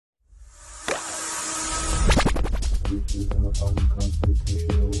This is our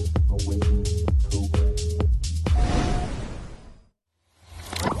Unconstitutional Awakening program.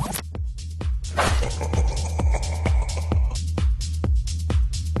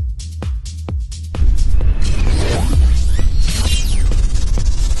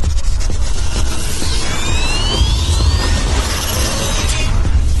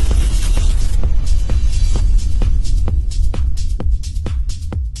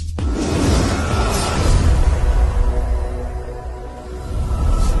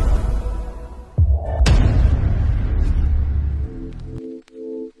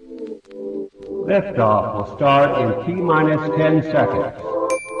 Liftoff will start in T-minus 10 seconds.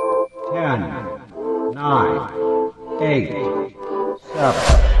 10, 9, 8, 7,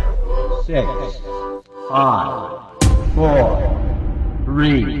 6, 5, 4,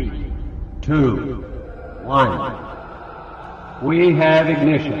 3, 2, 1. We have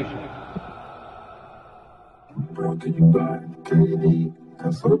ignition. Brought to you by KD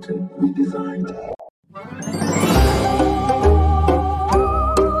Consulting Redesigned.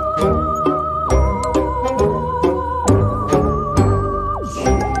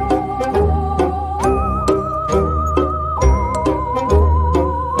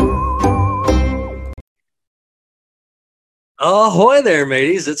 Ahoy there,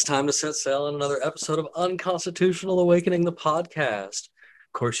 mateys. It's time to set sail on another episode of Unconstitutional Awakening, the podcast.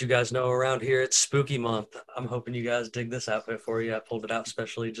 Of course, you guys know around here it's spooky month. I'm hoping you guys dig this outfit for you. I pulled it out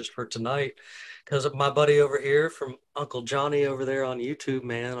especially just for tonight because of my buddy over here from Uncle Johnny over there on YouTube,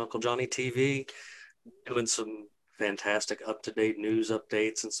 man. Uncle Johnny TV, doing some fantastic up-to-date news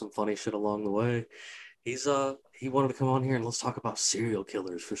updates and some funny shit along the way. He wanted to come on here and let's talk about serial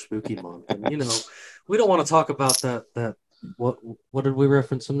killers for spooky month. And, you know, we don't want to talk about that What did we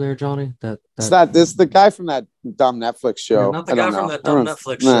reference him there, Johnny? This the guy from that dumb Netflix show. Yeah, not the guy from that dumb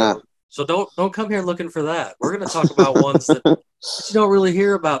Netflix show. So don't come here looking for that. We're going to talk about ones that you don't really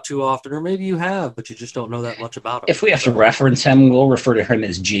hear about too often, or maybe you have, but you just don't know that much about them. If we have to reference him, we'll refer to him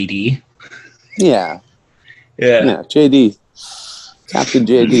as JD. Yeah, JD, Captain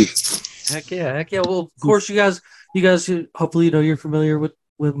JD. Heck yeah. Well, of course, you guys, hopefully, you're familiar with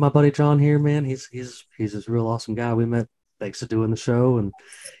my buddy John here, man. He's this real awesome guy we met thanks to doing the show, and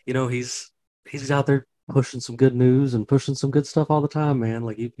he's out there pushing some good news and pushing some good stuff all the time, man.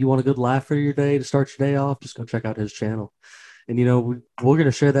 Like you want a good laugh for your day to start your day off, just go check out his channel. And we're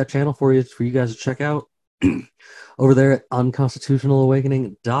gonna share that channel for you guys to check out over there at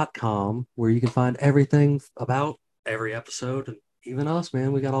unconstitutionalawakening.com, where you can find everything about every episode and even us,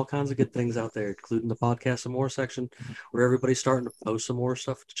 man. We got all kinds of good things out there, including the podcast and more section where everybody's starting to post some more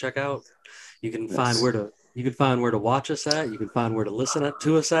stuff to check out. You can find where to watch us at. You can find where to listen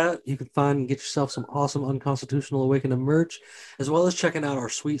to us at. You can find and get yourself some awesome Unconstitutional Awakening merch, as well as checking out our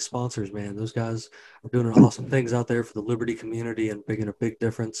sweet sponsors, man. Those guys are doing awesome things out there for the Liberty community and making a big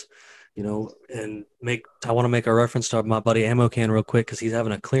difference. And I want to make a reference to my buddy Ammo Can real quick because he's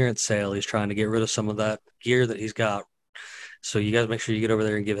having a clearance sale. He's trying to get rid of some of that gear that he's got. So you guys make sure you get over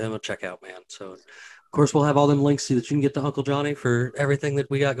there and give him a check out, man. So, of course, we'll have all them links so that you can get to Uncle Johnny for everything that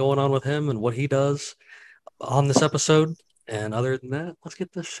we got going on with him and what he does on this episode. And other than that, let's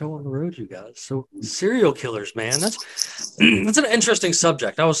get this show on the road, you guys. So serial killers, man, that's an interesting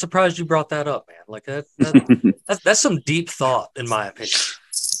subject. I was surprised you brought that up, man. Like that's some deep thought, in my opinion.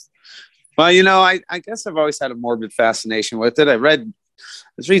 Well, I guess I've always had a morbid fascination with it. I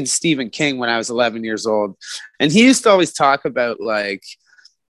was reading Stephen King when I was 11 years old, and he used to always talk about looking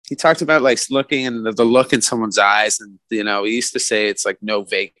in the look in someone's eyes, and he used to say it's like no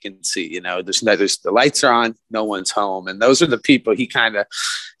vacancy. There's the lights are on, no one's home, and those are the people he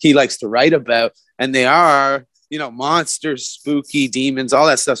likes to write about, and they are monsters, spooky, demons, all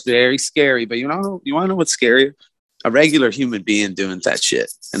that stuff's very scary. But you want to know what's scary? A regular human being doing that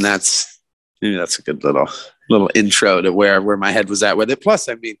shit, and that's a good little intro to where my head was at with it. Plus,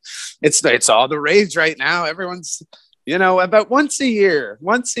 I mean, it's all the rage right now. Everyone's, about once a year,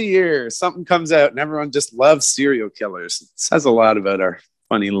 something comes out and everyone just loves serial killers. It says a lot about our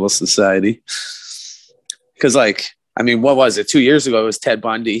funny little society. Because, what was it? 2 years ago, it was Ted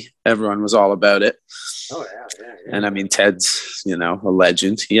Bundy. Everyone was all about it. Oh, yeah. And, Ted's, a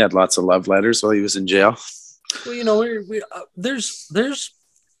legend. He had lots of love letters while he was in jail. Well, there's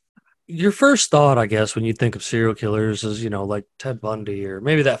your first thought, I guess, when you think of serial killers is, like Ted Bundy or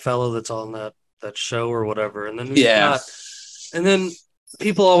maybe that fellow that's on that show or whatever. And then and then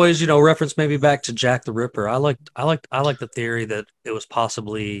people always, reference maybe back to Jack the Ripper. I like the theory that it was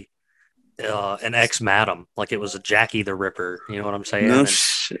possibly an ex-madam, like it was a Jackie the Ripper. You know what I'm saying? No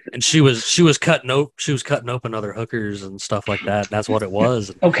and she was cutting open other hookers and stuff like that. That's what it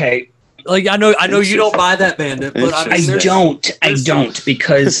was. Okay. Like I know you don't buy that, Bandit, but I mean, I don't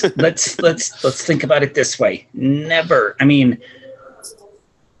because let's think about it this way. Never. I mean,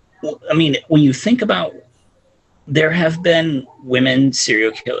 when you think about, there have been women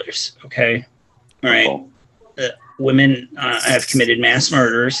serial killers. Okay, all right. Women have committed mass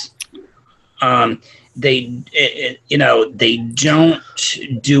murders. They they don't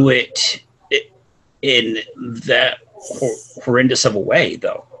do it in that horrendous of a way,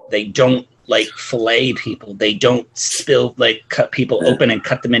 though. They don't like fillet people. They don't cut people open and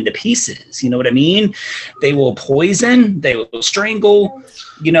cut them into pieces. You know what I mean? They will poison. They will strangle.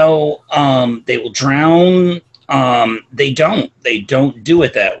 They will drown. They don't do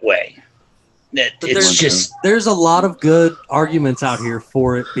it that way. There's a lot of good arguments out here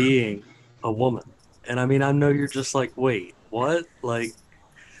for it being a woman. And I mean, I know you're just like, wait, what? Like,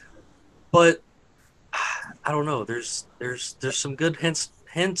 but I don't know. There's some good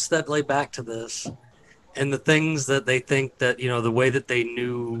hints that lay back to this, and the things that they think that the way that they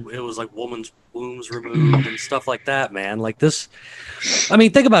knew it was like woman's wombs removed and stuff like that. Man, like this. I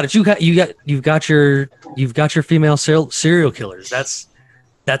mean, think about it. You've got your female serial killers. That's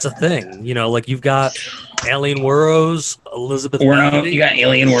a thing. Like you've got Alien Werros, Elizabeth Werno. Bethany. You got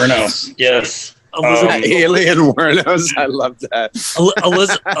Alien Wernos. Yes. Alien Wernos. I love that.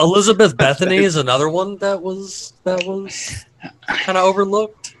 Elizabeth Bethany is another one that was kind of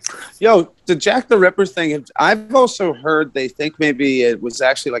overlooked. Yo, the Jack the Ripper thing, I've also heard they think maybe it was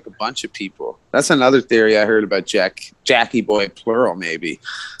actually like a bunch of people. That's another theory I heard about Jackie Boy, plural, maybe.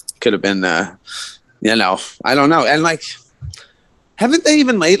 Could have been, I don't know. And like, haven't they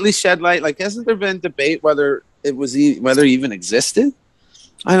even lately shed light? Like, hasn't there been debate whether it was whether he even existed?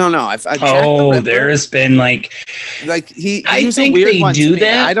 I don't know. There has been like he. I was think a weird they one do to me.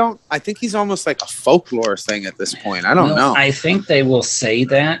 that. I think he's almost like a folklore thing at this point. I don't know. I think they will say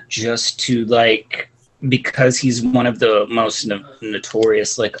that just to because he's one of the most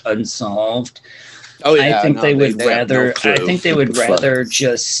notorious unsolved. Oh yeah. I think they would rather. I think they would rather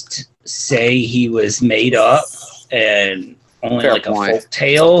just say he was made up and only Fair a point. folk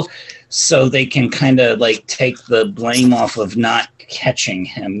tale, so they can kind of take the blame off of not catching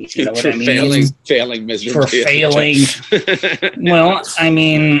him. You know what I mean? Failing miserably. For failing. Well, I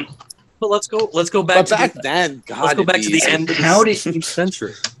mean, but let's go back. Then, God, let's go back to the end of the 16th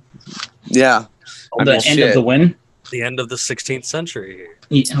century. Yeah. Of the when? The end of the 16th century.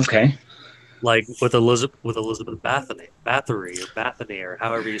 Yeah, okay. Like with Elizabeth Bathory, or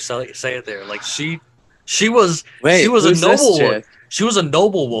however you say it there. Like she was a noble woman. She was a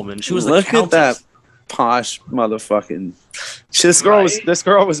noble woman. She was the countess. Look at that posh motherfucking. This girl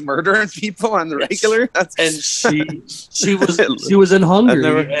was murdering people on the regular. And she was in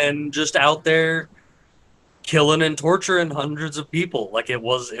Hungary and just out there killing and torturing hundreds of people. Like it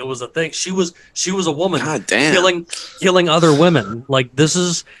was a thing. She was a woman. God damn. killing other women. Like this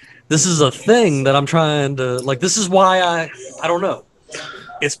is a thing that I'm trying to this is why I don't know.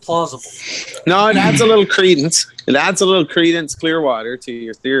 It's plausible. No, it adds a little credence. It adds a little credence, Clearwater, to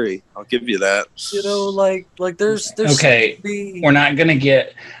your theory. I'll give you that. There's okay. We're not gonna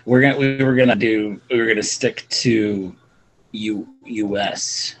get. We were gonna stick to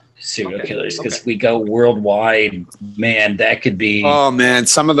U.S. serial killers because we go worldwide. Man, that could be. Oh man,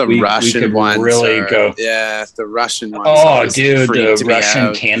 some of the Russian ones really go. Yeah, the Russian ones. Oh, dude, the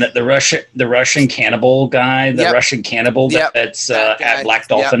Russian cannibal guy, Russian cannibal that's at Black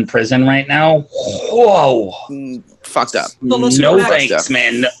Dolphin Prison right now. Whoa, fucked up. No thanks,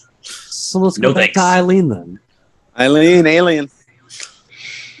 man. So let's go back to Eileen then. Alien.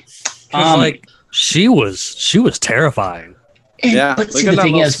 She was terrifying. Yeah, but see, the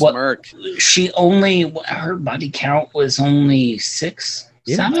thing is, her body count was only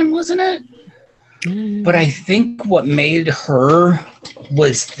 7, wasn't it? But I think what made her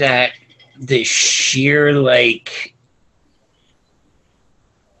was that the sheer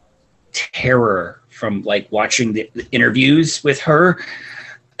terror from watching the interviews with her.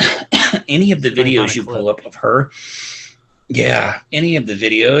 Any of the videos you pull up of her. Yeah, any of the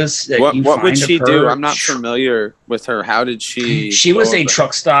videos that what would she do? I'm not familiar with her. How did she? She was a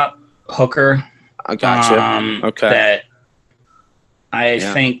truck stop hooker. I gotcha. Okay. That I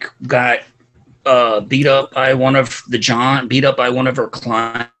think got beat up by one of her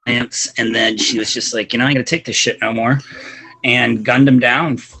clients, and then she was just like, I ain't gonna take this shit no more, and gunned him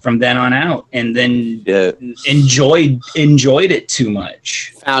down from then on out, and then enjoyed it too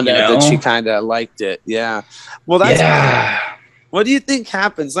much. Found out that she kind of liked it. Yeah. Well, that's what do you think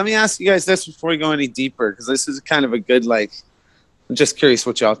happens? Let me ask you guys this before we go any deeper, because this is kind of a good I'm just curious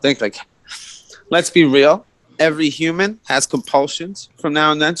what y'all think. Let's be real. every human has compulsions from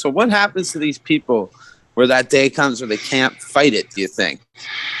now and then. So what happens to these people where that day comes where they can't fight it, do you think?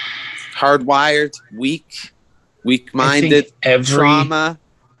 Hardwired, weak-minded, trauma,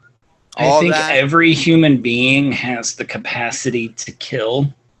 all that? Every human being has the capacity to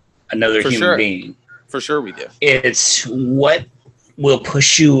kill another human being. For sure we do. It's what will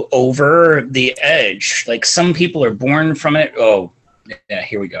push you over the edge. Like some people are born from it. Oh, yeah,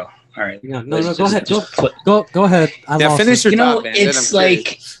 here we go. All right. Yeah, no, go ahead. Go ahead. Finish your thought, man.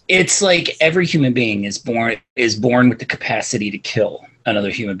 It's like every human being is born with the capacity to kill another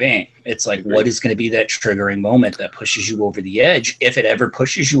human being. It's like, what is going to be that triggering moment that pushes you over the edge, if it ever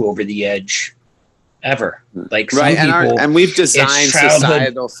pushes you over the edge, ever? Like some people, and we've designed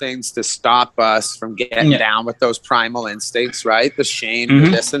societal things to stop us from getting down with those primal instincts, right? The shame, the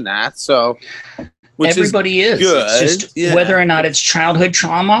this and that. So everybody is good. It's just whether or not it's childhood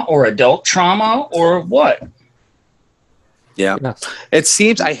trauma or adult trauma or what. Yeah. It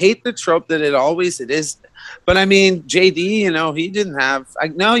seems, I hate the trope that it is. But I mean, JD, he didn't have,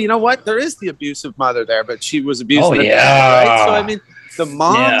 no, you know what? There is the abusive mother there, but she was abusive. Right? So I mean, the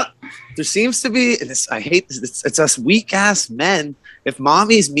mom, there seems to be, I hate this, it's us weak ass men. If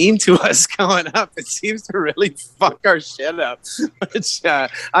mommy's mean to us growing up, it seems to really fuck our shit up. Which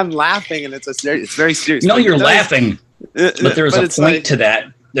I'm laughing, and it's very serious. No, you're laughing, but there's a point to that.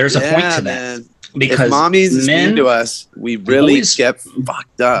 There's a point to that. Because if mommy's mean to us, we really get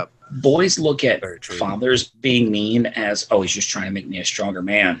fucked up. Boys look at fathers being mean as, oh, he's just trying to make me a stronger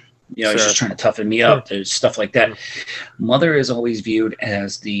man. He's just trying to toughen me up. There's stuff like that. Mother is always viewed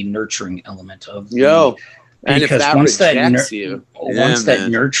as the nurturing element of because once that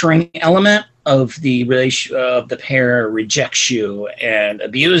nurturing element of the relation of the pair rejects you and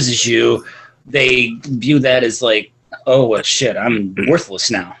abuses you, they view that as like, oh well, shit, I'm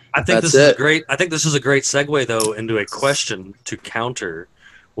worthless now. I think this is a great segue though into a question to counter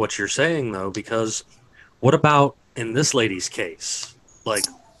what you're saying though, because what about in this lady's case? Like,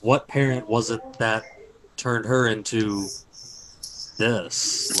 what parent was it that turned her into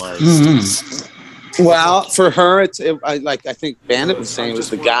this? Like, well, for her, I think Bandit was saying it was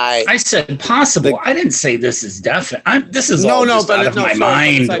the guy. I said possible. I didn't say this is definite. This is all just out of my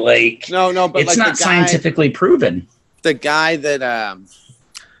mind. But it's not scientifically proven. The guy that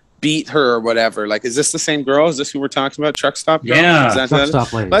beat her or whatever. Like, is this the same girl? Is this who we're talking about? Truck stop girl? Yeah, truck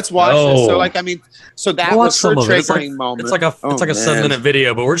stop lady. Let's watch this. So, like, I mean, so that was her triggering moment. It's like a 7-minute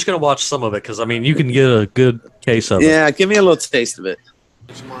video, but we're just gonna watch some of it because I mean, you can get a good case of it. Yeah, give me a little taste of it.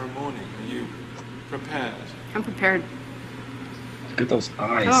 Tomorrow morning, are you prepared? I'm prepared. Look at those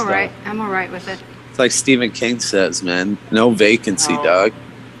eyes. I'm all right. I'm all right with it. It's like Stephen King says, man. No vacancy, dog.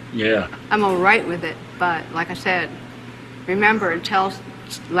 Yeah. I'm all right with it, but like I said, remember and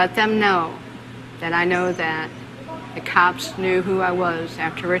let them know that I know that the cops knew who I was.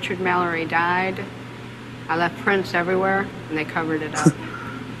 After Richard Mallory died, I left prints everywhere, and they covered it up.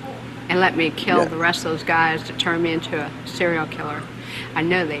 And let me kill the rest of those guys to turn me into a serial killer. I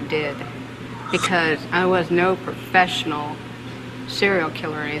know they did, because I was no professional serial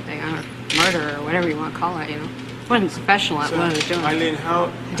killer or anything. I'm a murderer or whatever you want to call it, It wasn't professional at what I was doing. Eileen,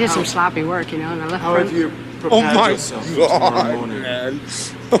 I did some sloppy work, and I left prints. Have you prepared yourself for tomorrow morning? Man.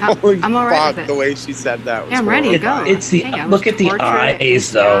 I'm all right with it. The way she said that was I'm ready to go. Look at the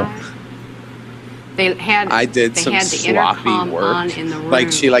eyes, though. I did some sloppy work. In the room,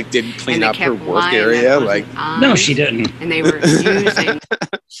 like she didn't clean up her work area. No, she didn't. And they were using.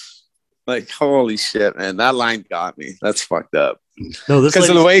 Like, holy shit, man! That line got me. That's fucked up. No, because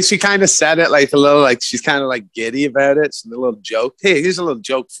of the way she kind of said it, like a little, like she's kind of like giddy about it. It's a little joke. Hey, here's a little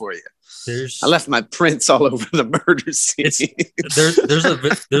joke for you. I left my prints all over the murder scene.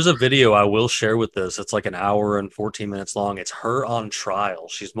 There's a video I will share with this. It's like an hour and 14 minutes long. It's her on trial.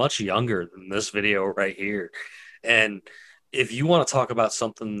 She's much younger than this video right here. And if you want to talk about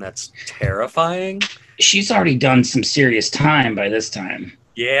something that's terrifying, she's already done some serious time by this time.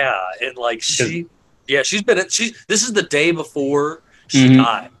 Yeah, and like this is the day before she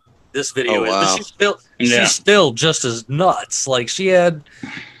died. This video is, but she's still just as nuts. Like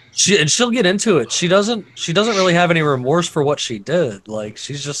and she'll get into it. She doesn't really have any remorse for what she did. Like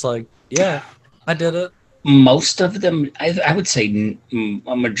she's just like, yeah, I did it. Most of them, I would say,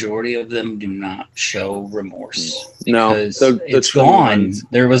 a majority of them do not show remorse. No, it's gone. Ones.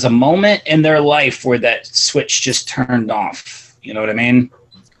 There was a moment in their life where that switch just turned off. You know what I mean?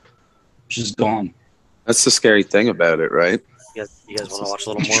 Just gone. That's the scary thing about it, right? You guys want to watch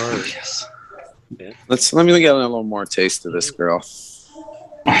a little more? Yes. Yeah. Let me get a little more taste of this girl.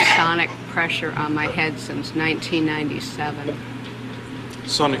 Sonic pressure on my head since 1997.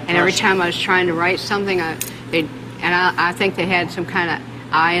 Sonic and every time I was trying to write something, and I think they had some kind of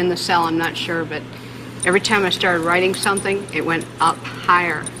eye in the cell, I'm not sure, but every time I started writing something, it went up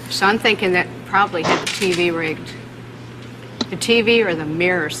higher. So I'm thinking that probably had the TV rigged. The TV or the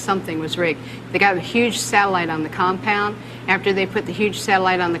mirror, something was rigged. They got a huge satellite on the compound. After they put the huge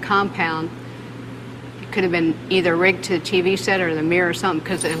satellite on the compound, it could have been either rigged to the TV set or the mirror or something,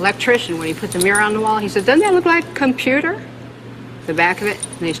 because the electrician, when he put the mirror on the wall, he said, doesn't that look like a computer? The back of it,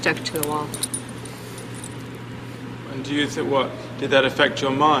 and they stuck it to the wall. And do you think, what, did that affect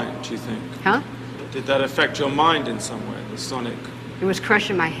your mind, do you think? Huh? Did that affect your mind in some way, the sonic? It was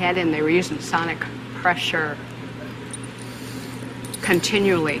crushing my head, and they were using sonic pressure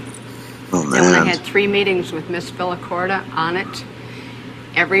continually. Oh, And when I man. had 3 meetings with Miss Villacorta on it,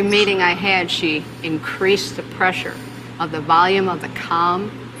 every meeting I had, she increased the pressure of the volume of the comm.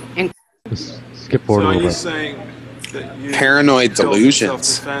 Skip forward So a are little you bit. saying that you Paranoid felt delusions.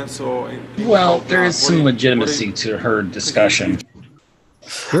 self-defense or Well, what there is do some you- legitimacy to her discussion.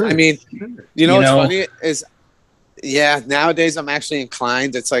 Sure. I mean, you know You what's know- funny is, yeah, nowadays I'm actually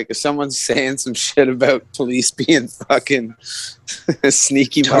inclined. It's like if someone's saying some shit about police being fucking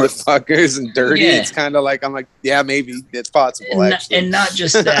sneaky motherfuckers and dirty, Yeah. it's kind of like I'm like, yeah, maybe it's possible. Actually, And not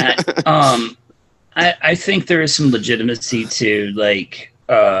just that. I think there is some legitimacy to like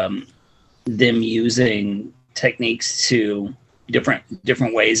them using techniques to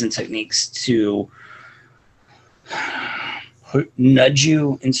different ways and techniques to nudge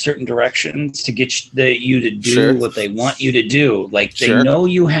you in certain directions to get you to do Sure. what they want you to do. Like they Sure. know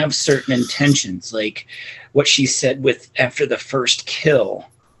you have certain intentions. Like what she said with after the first kill,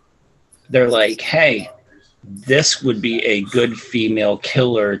 they're like, hey, this would be a good female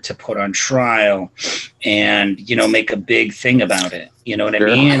killer to put on trial and, you know, make a big thing about it. You know what Sure.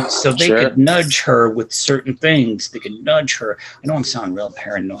 I mean? So they Sure. could nudge her with certain things. They could nudge her. I know I'm sounding real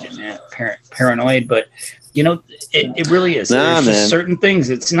paranoid, but you know, it really is. Nah, There's just man. certain things.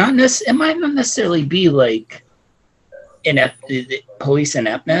 It's not it might not necessarily be like police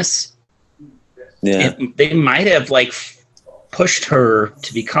ineptness. yeah. They might have like pushed her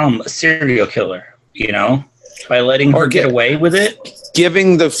to become a serial killer, you know, by letting Or her get get- away with it.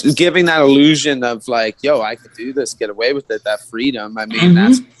 Giving that illusion of like, yo, I could do this, get away with it, that freedom. I mean,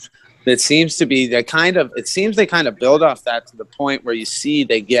 Mhm. it seems to be that kind of. It seems they kind of build off that to the point where you see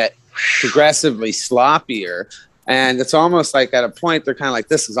they get progressively sloppier, and it's almost like at a point they're kind of like,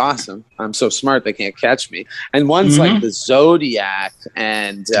 this is awesome, I'm so smart they can't catch me. And one's like the Zodiac,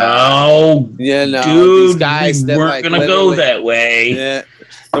 and Oh, you know, dude, these guys we that weren't like gonna go literally- that way. Yeah,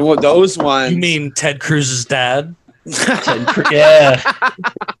 those ones. You mean Ted Cruz's dad? Yeah,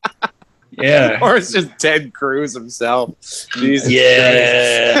 yeah, or it's just Ted Cruz himself. Jesus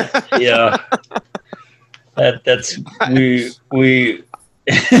yeah, yeah. That's we.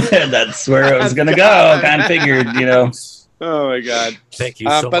 That's where it was gonna go. I kind of figured, you know. Oh my god. Thank you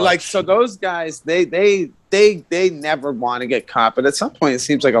so But much. like, so those guys, they never want to get caught, but at some point it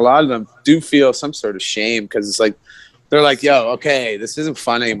seems like a lot of them do feel some sort of shame, because it's like they're like, yo, okay, this isn't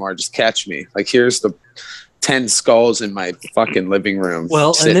fun anymore, just catch me. Like, here's the 10 skulls in my fucking living room. Well,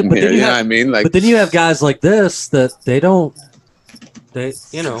 and sitting then- but then here, you you know have- what I mean? Like, But then you have guys like this that they,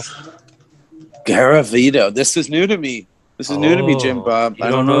 you know. Garavito. This is new to me. This is new to me, Jim Bob. You I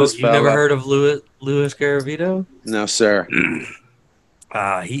don't know this You've never fella. heard of Louis Garavito? No, sir.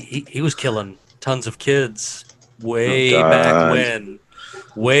 He was killing tons of kids way Oh, back God. when.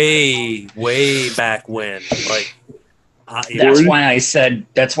 Way back when. Like, That's why I said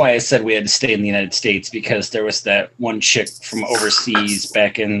we had to stay in the United States, because there was that one chick from overseas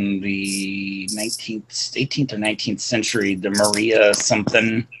back in the 18th or 19th century, the Maria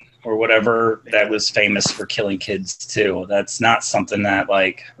something or whatever, that was famous for killing kids too. That's not something that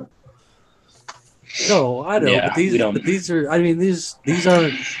like. No, I know, Yeah, but we don't- these are. I mean, these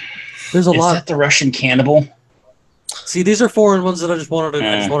are. There's a Is lot. that the Russian cannibal? See, these are foreign ones that I just wanted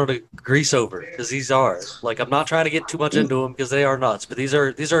to grease over, because these are like, I'm not trying to get too much into them because they are nuts, but these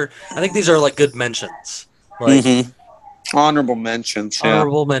are. I think these are like good mentions, like Honorable mentions. Yeah.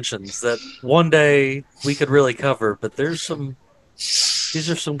 honorable mentions that one day we could really cover. But there's some. These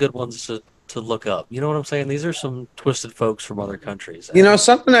are some good ones to look up. You know what I'm saying? These are some twisted folks from other countries. You know,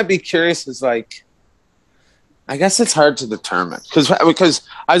 something I'd be curious is like, I guess it's hard to determine, because I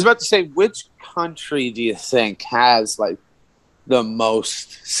was about to say, which country do you think has like the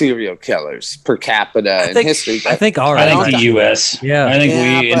most serial killers per capita in history? I think ours. I think right? the U.S. Yeah. I think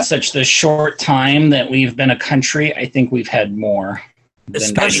Yeah, in but- such the short time that we've been a country, I think we've had more. than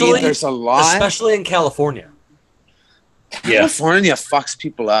Especially- anyone. There's a lot. Especially in California. California fucks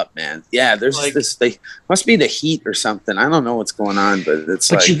people up, man. Yeah, there's Like- this. They must be the heat or something. I don't know what's going on, but it's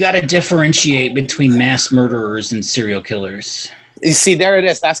But like you got to differentiate between mass murderers and serial killers. you see. There it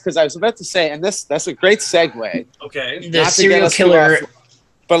is. That's because I was about to say, and that's a great segue. Okay. The Not to get serial us too killer. off,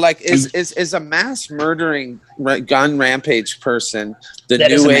 but like, is a mass murdering gun rampage person the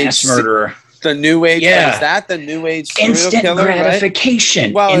That is new a age mass murderer. The new age, Yeah. is that the new age serial Instant killer? Right?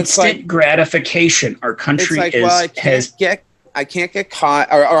 gratification. Well, it's Instant gratification. Our It's country like, is well, I can't get caught,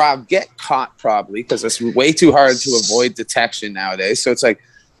 or I'll get caught probably because it's way too hard to avoid detection nowadays. So it's like,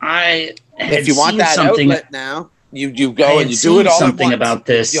 I had if you want seen that something, outlet now, you I go had and you do it seen all something at once. about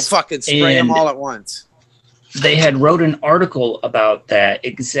this. You fucking spray them and all at once. they had wrote an article about that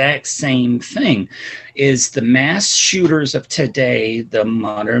exact same thing. Is the mass shooters of today the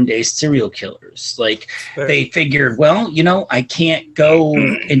modern day serial killers? Like they figured, well, I can't go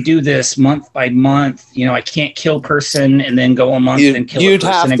and do this month by month. I can't kill a person and then go a month and kill a You'd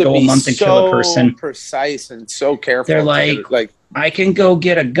have person and to go a be month and kill a so person. precise and so careful. They're to like, I can go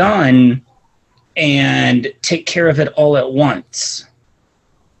get a gun and take care of it all at once.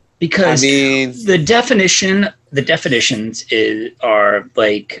 Because the definitions are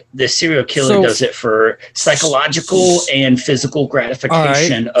like the serial killer does it for psychological and physical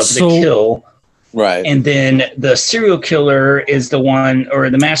gratification of the kill. Right. And then the serial killer is the one, or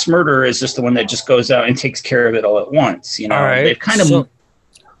the mass murderer is just the one that just goes out and takes care of it all at once. All right. They've kind of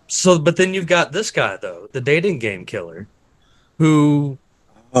but then you've got this guy though, the dating game killer, who.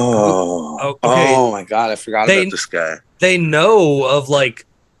 Oh my God! I forgot about this guy. They know of like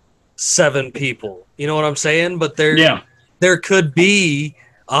 7 people. You know what I'm saying? But there could be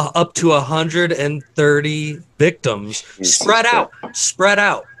up to 130 victims spread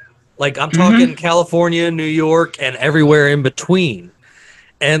out. Like I'm talking California, New York, and everywhere in between.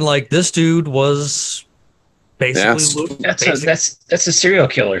 And like this dude was basically that's a serial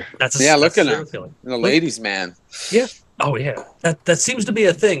killer. Look at him, the ladies' man. Yeah. Oh yeah, that seems to be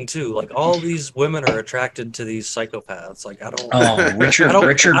a thing too. Like all these women are attracted to these psychopaths. Like I don't. Oh, Richard.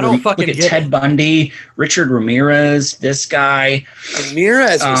 I don't fucking look at get Ted Bundy, Richard Ramirez. This guy.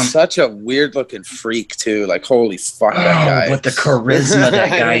 Ramirez was such a weird-looking freak too. Like holy fuck, that guy! What the charisma that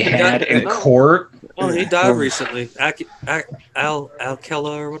guy had in court. Well, he died recently.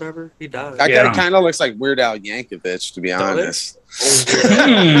 Alcala or whatever. He died. That guy kind of looks like Weird Al Yankovic, to be honest.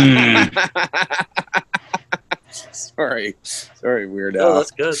 Sorry, Weird Al. Oh,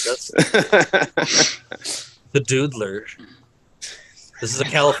 that's good. That's the Doodler. This is a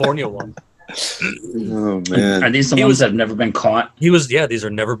California one. Oh man, are these the ones that have never been caught? These are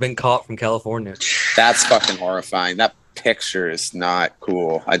never been caught from California. That's fucking horrifying. That picture is not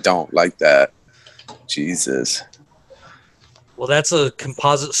cool. I don't like that. Jesus. Well, that's a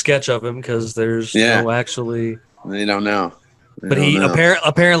composite sketch of him because there's no actually. They don't know. But he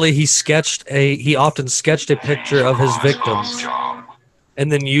apparently he often sketched a picture of his victims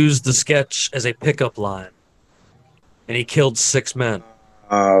and then used the sketch as a pickup line. And he killed 6 men.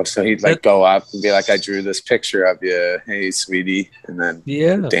 Oh, so he'd like go up and be like, I drew this picture of you. Hey, sweetie. And then,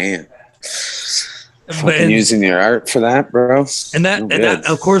 damn. Using your art for that, bro. And that,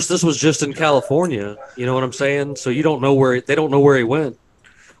 of course, this was just in California. You know what I'm saying? So they don't know where he went.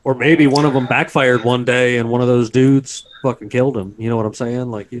 Or maybe one of them backfired one day and one of those dudes fucking killed him. You know what I'm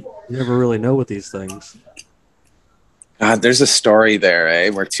saying? Like, you never really know with these things. God, there's a story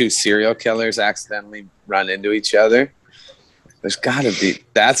there, where 2 serial killers accidentally run into each other. There's got to be.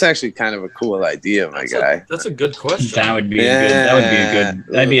 That's actually kind of a cool idea, my guy. That's a good question. That'd be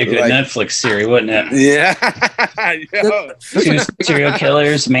a good Netflix series, wouldn't it? Yeah. 2 serial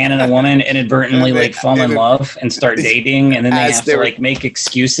killers, man and a woman, inadvertently like fall in love and start dating, and then they have to like make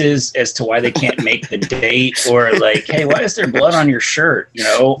excuses as to why they can't make the date, or like, hey, why is there blood on your shirt?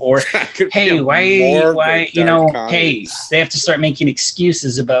 Or hey, why hey, they have to start making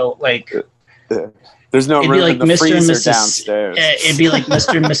excuses about like. There's no room in the freezer downstairs. It'd be like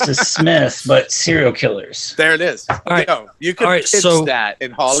Mr. and Mrs. Smith, but serial killers. There it is. All right. You could pitch that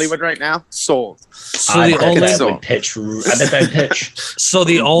in Hollywood right now. Sold. I bet that'd pitch. So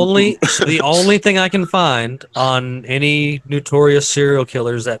the only thing I can find on any notorious serial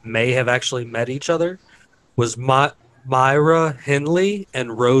killers that may have actually met each other was Myra Hindley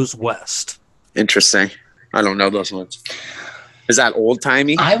and Rose West. Interesting. I don't know those ones. Is that old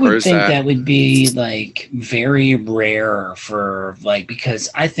timey? I would think that would be like very rare for like, because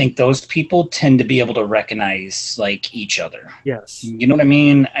I think those people tend to be able to recognize like each other. Yes. You know what I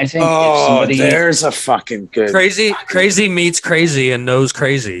mean? I think if somebody there's a fucking good crazy meets crazy and knows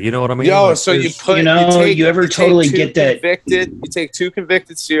crazy. You know what I mean? Yo, like, so you get that convicted, you take 2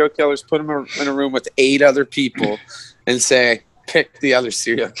 convicted serial killers, put them in a room with 8 other people, and say, pick the other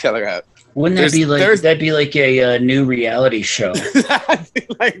serial killer out. Wouldn't that be like a new reality show? That'd be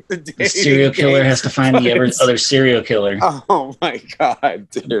like the serial killer has to find the other serial killer. Oh my god,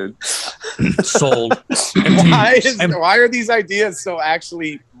 dude! Sold. Why are these ideas so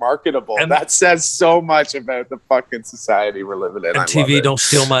actually marketable? That says so much about the fucking society we're living in. MTV, don't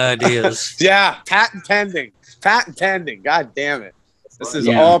steal my ideas. Yeah, patent pending. Patent pending. God damn it! This is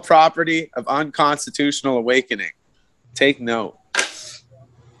all property of Unconstitutional Awakening. Take note.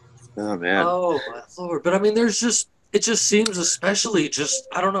 Oh man. Oh my lord! But I mean, it just seems, especially just,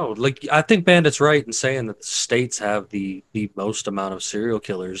 I don't know. Like, I think Bandit's right in saying that the states have the most amount of serial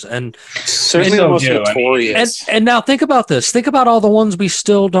killers, and certainly the most notorious. And now think about this. Think about all the ones we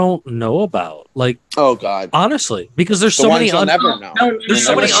still don't know about. Like, oh god, honestly, because there's so many. Never know. There's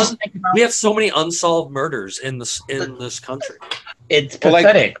so many. We have so many unsolved murders in this country. It's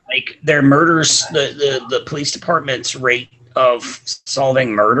pathetic. Like their murders, the police department's rate of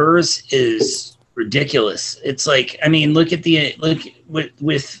solving murders is ridiculous. It's like, I mean, look with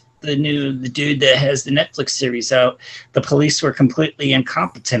the dude that has the Netflix series out. The police were completely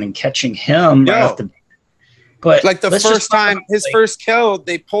incompetent in catching him. But like the first time his first kill,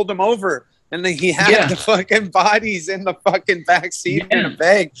 they pulled him over and then he had the fucking bodies in the fucking back seat in a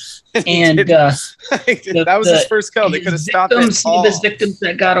bag. And that was his first kill. They could have stopped it. The victims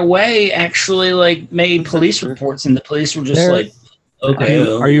that got away actually like made police reports, and the police were just like, "Okay,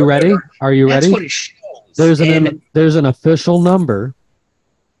 are you ready? Are you ready?" That's what it shows. There's an official number,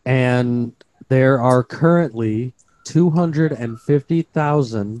 and there are currently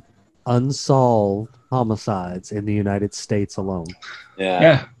 250,000 unsolved homicides in the United States alone.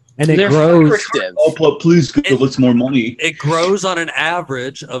 Yeah. And it grows. Please give us more money. It grows on an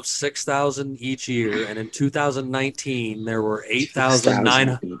average of 6,000 each year, and in 2019 there were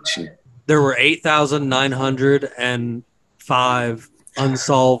 8,905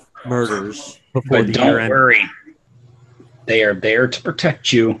 unsolved murders before the year ended. Don't worry, they are there to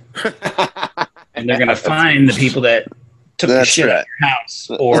protect you, and they're going to find the people that took the shit out of your house,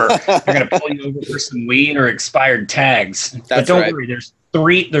 or they're going to pull you over for some weed or expired tags. But don't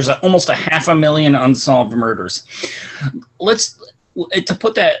worry, there's almost 500,000 unsolved murders. To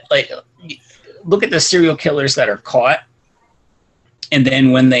put that, like, look at the serial killers that are caught, and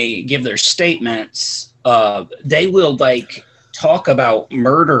then when they give their statements, they will like talk about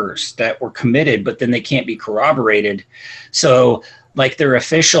murders that were committed, but then they can't be corroborated. So like their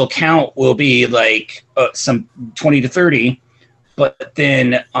official count will be like some 20 to 30, but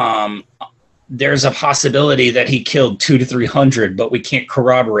then there's a possibility that he killed 200 to 300, but we can't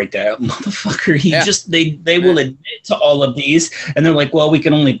corroborate that. Motherfucker, they will admit to all of these, and they're like, well, we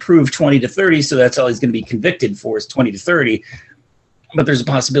can only prove 20 to 30, so that's all he's going to be convicted for is 20 to 30. But there's a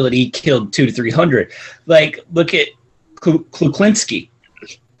possibility he killed 200 to 300. Like, look at Kuklinski.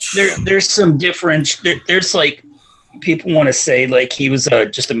 There's some difference. There's like, people want to say like he was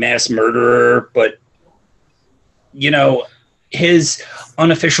just a mass murderer, but you know, his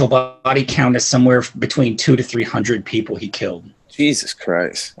unofficial body count is somewhere between 200 to 300 people he killed. Jesus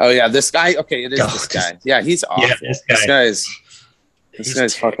Christ! Oh yeah, this guy. Okay, it is this guy. Yeah, he's awful. Yeah, this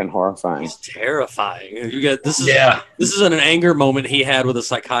guy's fucking horrifying. He's terrifying. This is an anger moment he had with a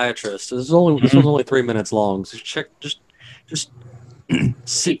psychiatrist. This was only 3 minutes long. So just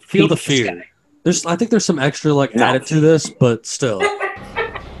feel the fear. I think there's some extra added to this, but still.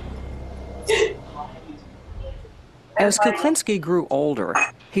 As Kuklinski grew older,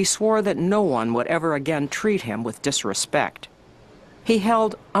 he swore that no one would ever again treat him with disrespect. He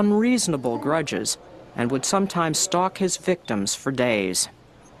held unreasonable grudges and would sometimes stalk his victims for days.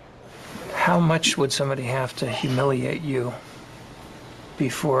 How much would somebody have to humiliate you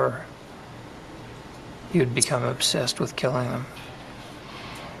before you'd become obsessed with killing them?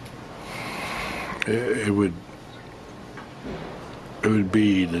 It would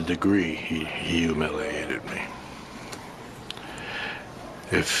be the degree he humiliated me.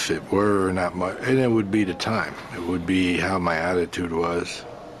 If it were not much, and it would be the time. It would be how my attitude was.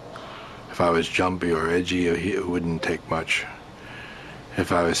 If I was jumpy or edgy, it wouldn't take much.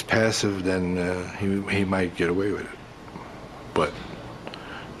 If I was passive, then he might get away with it. But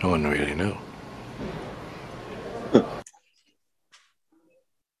no one really knew.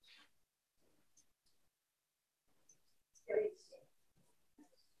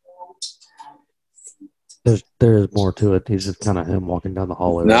 There's more to it. He's just kind of him walking down the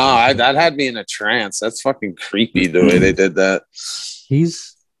hallway. No, that had me in a trance. That's fucking creepy the way they did that.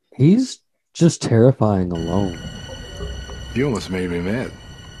 He's just terrifying alone. You almost made me mad.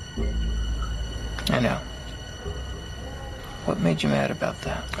 I know. What made you mad about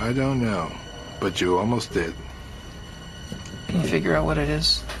that? I don't know, but you almost did. Can you figure out what it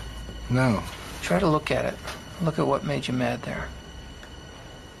is? No. Try to look at it. Look at what made you mad there.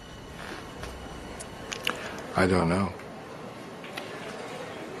 I don't know.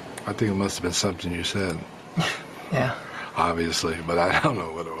 I think it must have been something you said. Yeah. Obviously, but I don't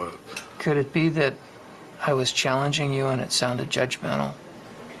know what it was. Could it be that I was challenging you and it sounded judgmental?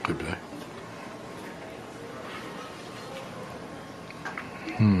 Could be.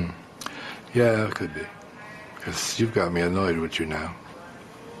 Yeah, it could be. Because you've got me annoyed with you now.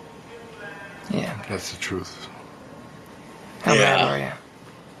 Yeah. That's the truth. How mad are you?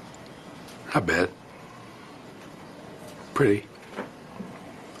 Not bad. Pretty.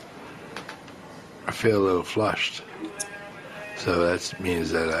 I feel a little flushed. So that means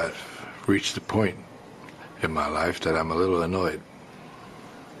that I've reached a point in my life that I'm a little annoyed.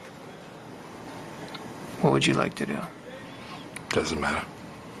 What would you like to do? Doesn't matter.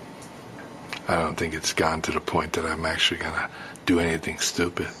 I don't think it's gone to the point that I'm actually gonna do anything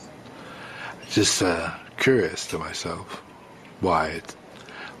stupid. Just curious to myself why it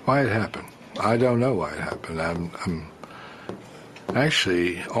happened. I don't know why it happened. I'm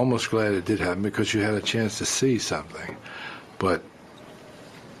actually almost glad it did happen because you had a chance to see something, but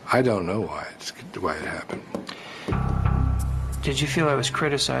I don't know why it happened. Did you feel I was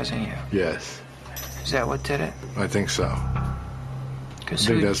criticizing you? Yes, Is that what did it? I think so. I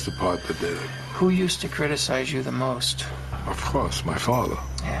think that's the part that did it. Who used to criticize you the most? Of course, my father.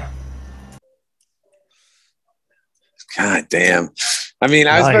 Yeah. God damn. I mean,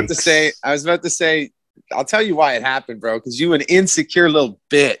 I was about to say, I'll tell you why it happened, bro, because you an insecure little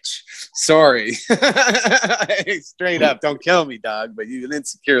bitch. Sorry. Straight up, don't kill me, dog, but you an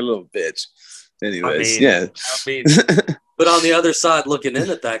insecure little bitch. Anyways, But on the other side, looking in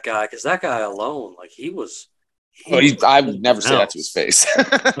at that guy, because that guy alone, like I would never say that to his face.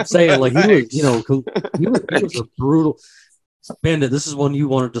 I'm saying, like, he was, he was a brutal Bandit. This is one you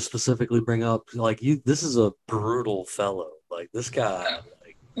wanted to specifically bring up. Like, this is a brutal fellow. Like, this guy.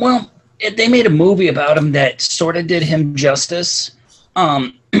 Well, they made a movie about him that sort of did him justice.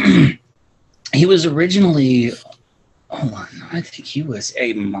 He was originally, hold on, I think he was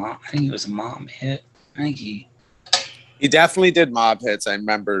a mom hit. I think he definitely did mob hits. I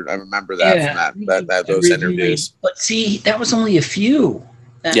remember that from that those interviews. But see, that was only a few.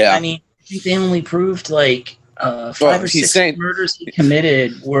 I mean, I think they only proved like 5 or 6 murders he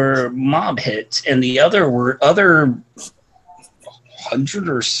committed were mob hits, and the other 100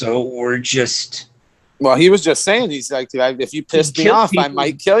 or so were just. Well, he was just saying, he's like, if you piss me off, I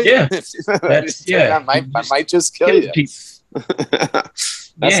might kill you. Yeah, I might just kill you.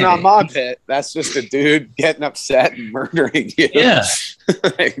 That's not mob hit. That's just a dude getting upset and murdering you. Yeah.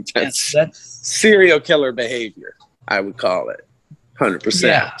 That's serial killer behavior, I would call it. 100%.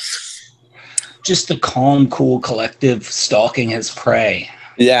 Yeah. Just the calm, cool collective stalking his prey.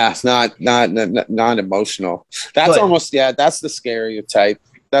 Yeah, it's not emotional. That's that's the stereotype.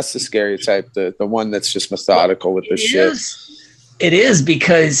 That's the stereotype, the one that's just methodical with this shit. It is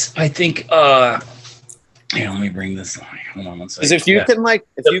because I think here, let me bring this line. Hold on one second. Because if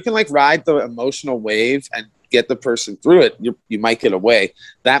you can ride the emotional wave and get the person through it, you might get away.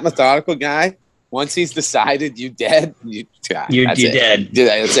 That methodical guy, once he's decided you dead, you're dead.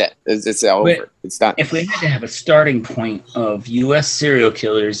 That's it. It's over. But it's done. If we had to have a starting point of U.S. serial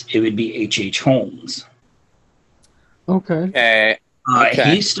killers, it would be H.H. Holmes. Okay.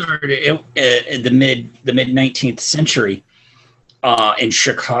 He started in the mid 19th century. In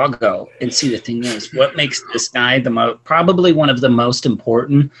Chicago. And see, the thing is, what makes this guy probably one of the most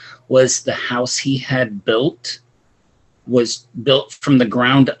important was the house he had was built from the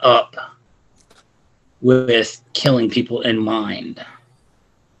ground up with killing people in mind.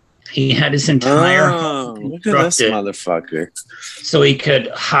 He had his entire home look at this motherfucker. so he could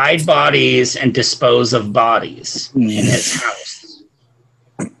hide bodies and dispose of bodies in his house.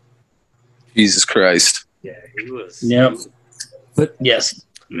 Jesus Christ. Yeah, he was. Yep. But yes,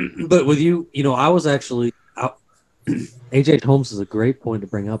 but with you, I was actually H.H. Holmes is a great point to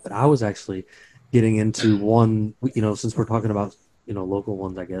bring up, but I was actually getting into one, since we're talking about, local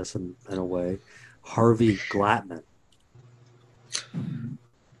ones, I guess, in a way, Harvey Glatman.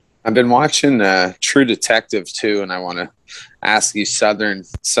 I've been watching True Detective too, and I want to ask you, Southern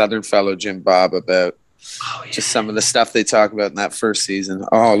fellow Jim Bob, about just some of the stuff they talk about in that first season.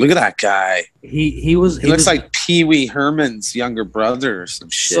 Oh, look at that guy. He looks like Pee Wee Herman's younger brother or some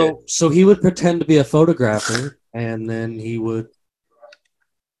shit. So he would pretend to be a photographer, and then he would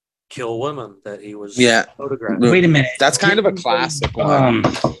kill women that he was photographing. Wait a minute. That's kind of a classic one.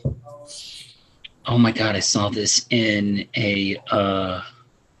 Oh my God, I saw this in a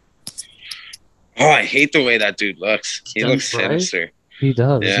Oh, I hate the way that dude looks. He looks Right? sinister. He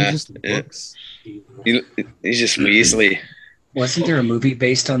does. Yeah, He just yeah. looks. He's just measly. Wasn't there a movie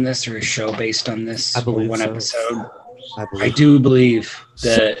based on this or a show based on this? I believe or one so. episode? I I believe. do believe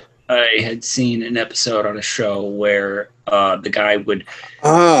that I had seen an episode on a show where the guy would.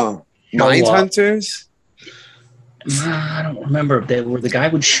 Oh, Mind up. Hunters? I don't remember where the guy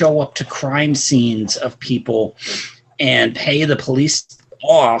would show up to crime scenes of people and pay the police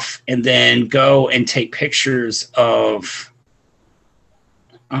off, and then go and take pictures of.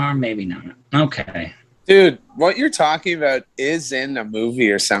 Or maybe not. Okay. Dude, what you're talking about is in a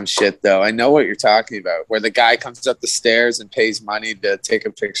movie or some shit, though. I know what you're talking about, where the guy comes up the stairs and pays money to take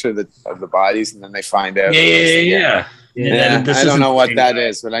a picture of the bodies, and then they find out. Yeah. I don't know what that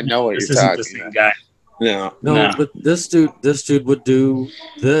is, but I know what This you're isn't talking the same about. guy. No. No, but this dude would do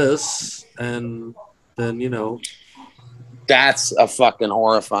this, and then That's a fucking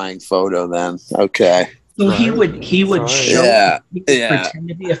horrifying photo then. Okay. So he would show Yeah. pretend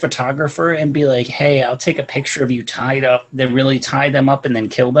to be a photographer and be like, "Hey, I'll take a picture of you tied up," then really tie them up and then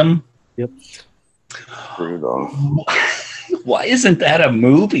kill them. Yep. Brutal. Why isn't that a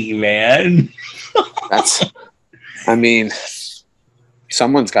movie, man? I mean,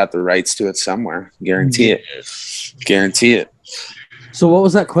 someone's got the rights to it somewhere. Guarantee it. Guarantee it. So, what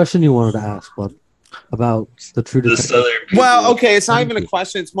was that question you wanted to ask, bud? About the true detective? Well, okay, it's not even a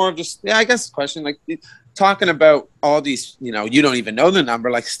question. It's more of just, I guess a question. Like, talking about all these, you don't even know the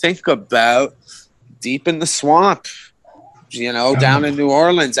number. Like, think about deep in the swamp, down in New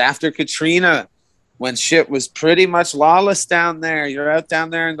Orleans after Katrina, when shit was pretty much lawless down there. You're out down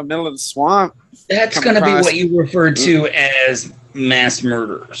there in the middle of the swamp. That's going to be what you refer to as mass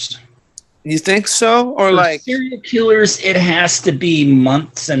murders. You think so? Or For like serial killers, it has to be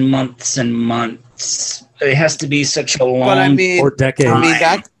months and months and months. It has to be such a long or decades. I mean,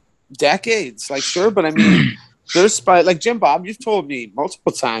 that decades, like, sure, but I mean, there's like Jim Bob, you've told me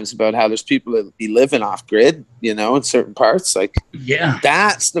multiple times about how there's people that be living off grid, in certain parts. Like, yeah,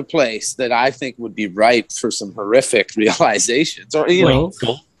 that's the place that I think would be ripe for some horrific realizations. Or Golden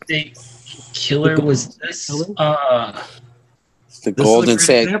State Killer was this. The Golden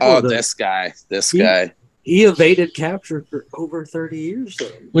State. Oh, this guy. He evaded capture for over 30 years.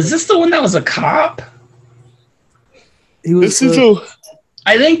 Though. Was this the one that was a cop? He was.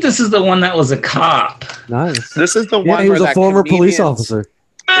 I think this is the one that was a cop. Nice. This is the one. Yeah, he was where a former police officer.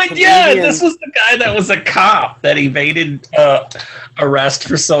 Yeah, this was the guy that was a cop that evaded arrest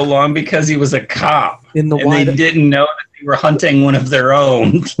for so long because he was a cop, they didn't know that they were hunting one of their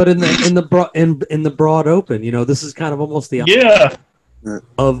own. But in the broad open, this is kind of almost the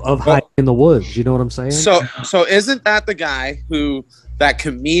of hiding in the woods. You know what I'm saying? So isn't that the guy that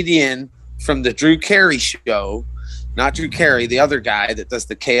comedian from the Drew Carey show? Not Drew Carey, the other guy that does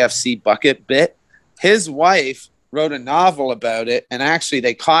the KFC bucket bit. His wife wrote a novel about it, and actually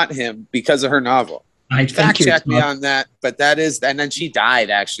they caught him because of her novel. Fact check me on that, but that is, and then she died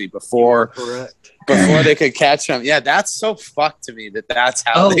actually before they could catch him. Yeah, that's so fucked to me that's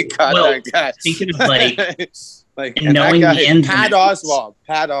how they caught that guy. Speaking of like knowing that guy, Pat Oswald,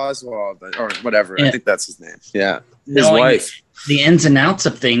 or whatever. Yeah. I think that's his name. Yeah, his knowing wife. The ins and outs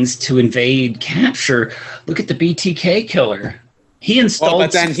of things to invade capture. Look at the BTK killer. He installed.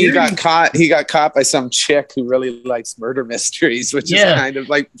 But then he got caught by some chick who really likes murder mysteries, which is kind of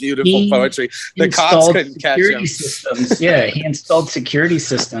like beautiful poetry. The cops couldn't catch him. Systems. Yeah, he installed security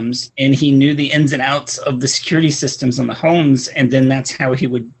systems, and he knew the ins and outs of the security systems on the homes, and then that's how he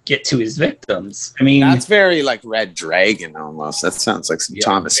would get to his victims. I mean, that's very like Red Dragon almost. That sounds like some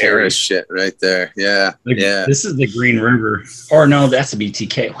Thomas Harris shit right there. Yeah, yeah. This is the Green River, or no, that's the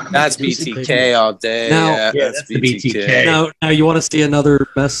BTK. That's BTK all day. Now, that's the BTK. Now you want to see another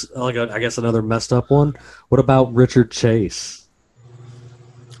another messed up one? What about Richard Chase?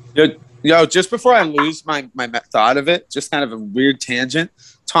 Yo, just before I lose my thought of it, just kind of a weird tangent.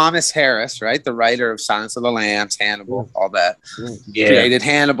 Thomas Harris, right? The writer of Silence of the Lambs, Hannibal, all that. Yeah. Created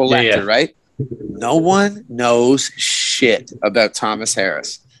Hannibal Lecter, right? No one knows shit about Thomas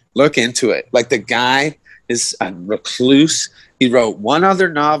Harris. Look into it. Like, the guy is a recluse. He wrote one other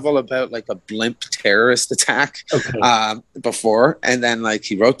novel about like a blimp terrorist attack before, and then like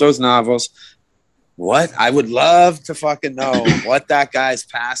he wrote those novels. What I would love to fucking know what that guy's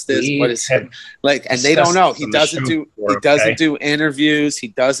past is. What is like, and they don't know. He doesn't do interviews. He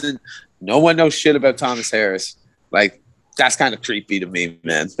doesn't. No one knows shit about Thomas Harris. Like, that's kind of creepy to me,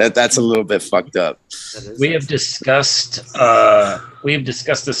 man. That's a little bit fucked up. We have discussed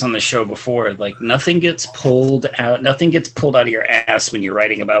this on the show before. Like, nothing gets pulled out of your ass when you're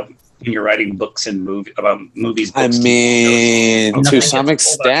writing books and about movies. I mean, to some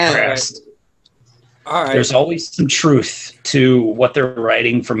extent. All right. There's always some truth to what they're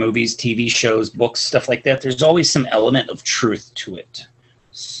writing for movies, TV shows, books, stuff like that. There's always some element of truth to it.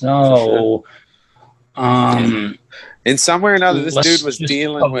 So, and somewhere or another, this dude was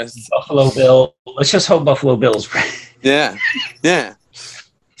dealing with Buffalo Bill. Let's just hope Buffalo Bill's right. Yeah.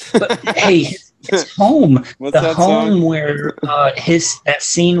 But hey, his home, What's the that home song? where that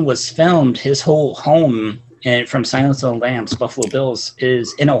scene was filmed, his whole home from Silence of the Lambs, Buffalo Bills,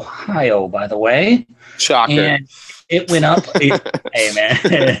 is in Ohio, by the way. Shocker. And it went up. Hey, man.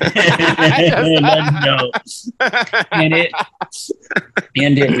 No.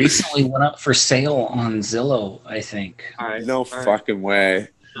 And it recently went up for sale on Zillow, I think. All right. No fucking way.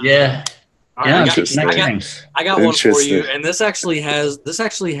 Yeah. All Yeah, right, I got one for you, and this actually has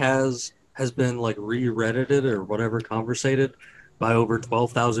been like re-reddited or whatever conversated by over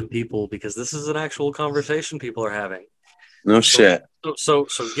 12,000 people because this is an actual conversation people are having. No shit. Oh. So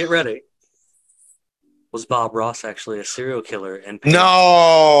get ready. Was Bob Ross actually a serial killer? And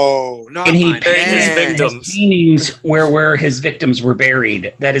no, not and he my buried his man. victims. Paintings where his victims were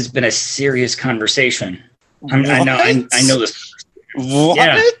buried. That has been a serious conversation. I know this. What?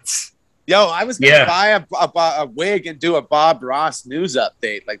 Yeah. Yo, I was gonna buy a wig and do a Bob Ross news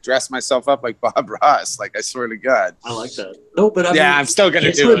update, like dress myself up like Bob Ross. Like I swear to God, I like that. No, but I'm still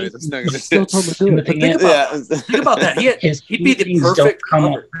gonna do it. I'm still gonna do it. Think about that. He'd be the perfect don't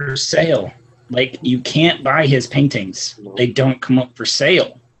come up for sale. Like you can't buy his paintings; they don't come up for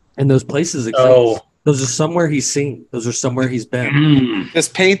sale. And those places exist. Oh. Those are somewhere he's seen. Those are somewhere he's been.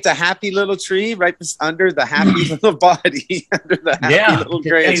 Just paint the happy little tree right under the happy little body, under the happy little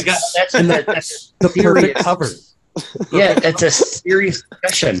grave. He's got that's the perfect cover. Yeah, that's a serious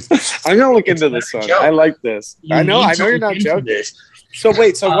discussion. I'm gonna look into this one. I like this. I know you're not joking. This. So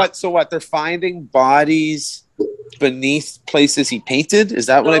wait, so what? They're finding bodies beneath places he painted? Is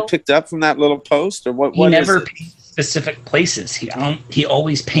that what I picked up from that little post, or what? He never paints specific places. He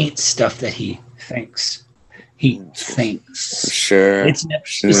always paints stuff that he thinks. He thinks. Sure. It's never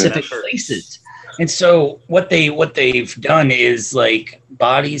specific places. And so what they've done is like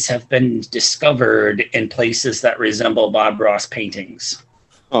bodies have been discovered in places that resemble Bob Ross paintings.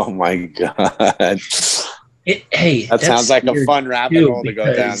 Oh my God. That sounds like a fun rabbit hole to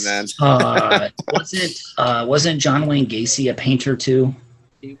go down, man. Wasn't John Wayne Gacy a painter too?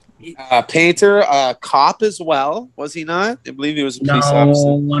 Painter, cop as well, was he not? I believe he was a police officer.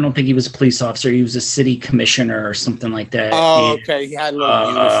 officer. I don't think he was a police officer. He was a city commissioner or something like that. Oh, okay. He had a little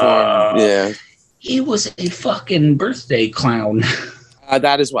uniform. Yeah. He was a fucking birthday clown.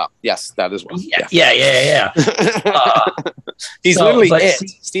 That as well. Yes, that as well. Yeah. He's literally it.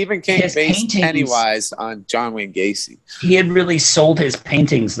 See, Stephen King based Pennywise on John Wayne Gacy. He had really sold his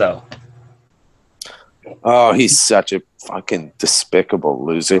paintings, though. Oh, he's such a fucking despicable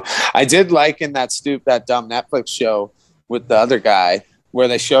loser. I did like in that dumb Netflix show with the other guy where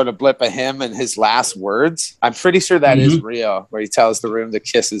they showed a blip of him and his last words. I'm pretty sure that is real, where he tells the room to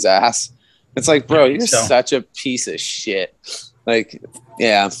kiss his ass. It's like, bro, you're such a piece of shit. Like,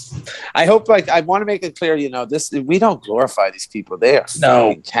 yeah. I hope, I want to make it clear, we don't glorify these people. They are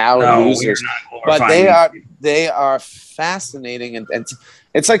coward losers. But they are fascinating. And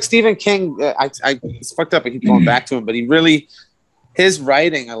it's like Stephen King. It's fucked up. I keep going back to him, but his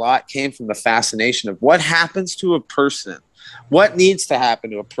writing a lot came from the fascination of what happens to a person, what needs to happen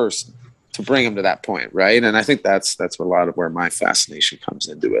to a person to bring him to that point, right? And I think that's a lot of where my fascination comes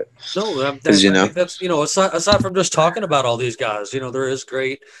into it. No, I think that's aside from just talking about all these guys, there is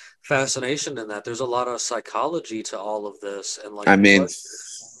great fascination in that. There's a lot of psychology to all of this,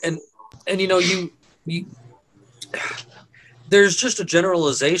 and you there's just a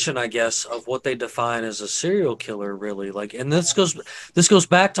generalization, I guess, of what they define as a serial killer, really. And this goes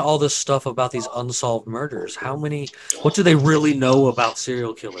back to all this stuff about these unsolved murders. What do they really know about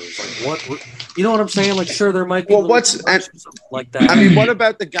serial killers? What you know what I'm saying? Sure, there might be like that. I mean, what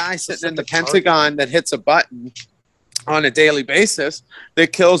about the guy sitting in the Pentagon that hits a button on a daily basis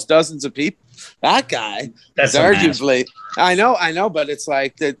that kills dozens of people? That guy is arguably. I know, but it's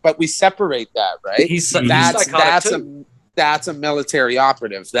but we separate that, right? That's a military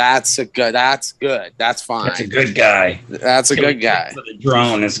operative. That's good. That's fine. That's a good guy. That's a good guy. For the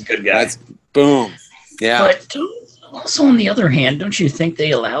drone is a good guy. Boom. Yeah. But also, on the other hand, don't you think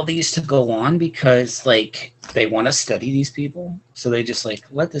they allow these to go on because they want to study these people? So they just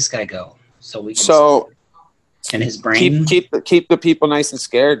let this guy go so we can. And his brain keep the people nice and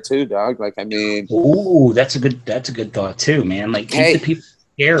scared too, dog. Ooh, that's a good thought too, man. Keep the people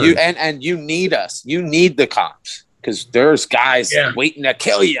scared. You need us. You need the cops. Because there's guys waiting to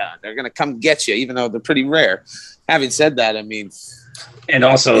kill you. They're going to come get you, even though they're pretty rare. Having said that, And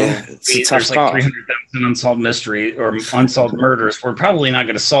also, it's a tough there's like call. 300,000 unsolved mystery or unsolved murders. We're probably not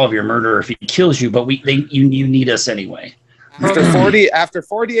going to solve your murder if he kills you, but you need us anyway. After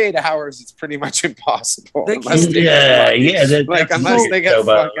 48 hours, it's pretty much impossible. Unless they get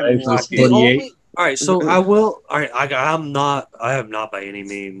fucking lucky. All right, so I will. All right, I have not by any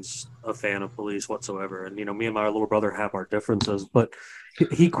means a fan of police whatsoever, and me and my little brother have our differences. But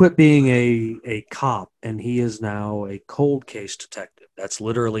he quit being a cop, and he is now a cold case detective. That's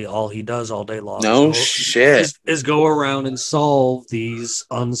literally all he does all day long. No shit. Is go around and solve these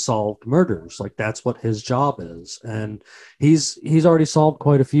unsolved murders. Like that's what his job is, and he's already solved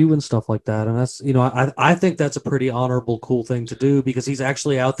quite a few and stuff like that. And that's I think that's a pretty honorable, cool thing to do because he's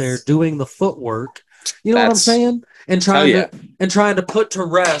actually out there doing the footwork. You know what I'm saying? And trying to put to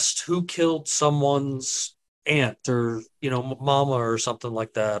rest who killed someone's aunt or mama or something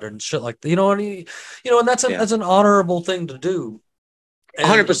like that and shit like that. And that's an honorable thing to do.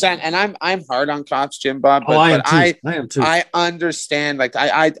 100%. And I'm hard on cops, Jim Bob, but I am too. I understand. Like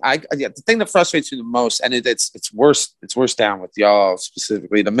the thing that frustrates me the most, and it's worse down with y'all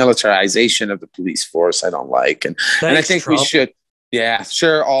specifically, the militarization of the police force. I don't like, and I think Trump. We should. Yeah,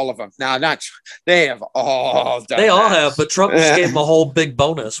 sure, all of them. Now, they have all done. They all have, but Trump just gave them a whole big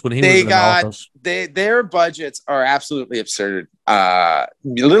bonus when he was in office. Their budgets are absolutely absurd.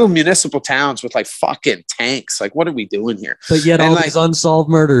 Little municipal towns with like fucking tanks. Like, what are we doing here? But yet, all these unsolved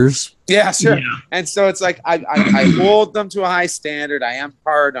murders. Yeah, sure. Yeah. And so it's like I hold them to a high standard. I am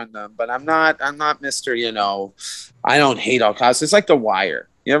hard on them, but I'm not Mr. I don't hate all cops. It's like The Wire.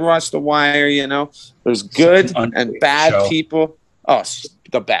 You ever watch The Wire? There's good and bad people. Oh,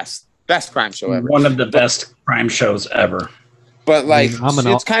 the best crime show ever. One of the best crime shows ever. But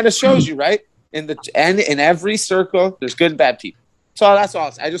it kind of shows you, right? In every circle, there's good and bad people. So that's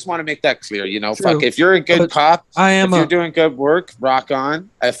all. I just want to make that clear. Fuck, if you're a good cop, if you're doing good work, rock on.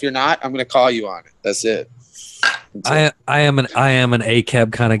 If you're not, I'm going to call you on it. That's it. I am an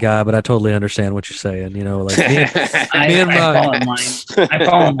ACAB kind of guy, but I totally understand what you're saying. I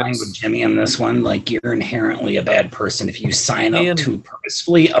fall in line with Jimmy on this one. Like, you're inherently a bad person if you sign up to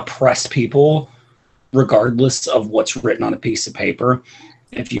purposefully oppress people, regardless of what's written on a piece of paper.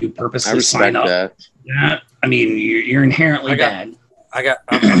 If you purposely sign up, you're inherently bad.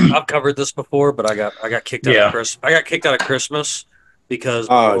 I've covered this before, but I got kicked out of Christmas. I got kicked out of Christmas. Because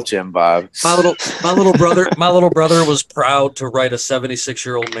Jim Bob, my little brother was proud to write a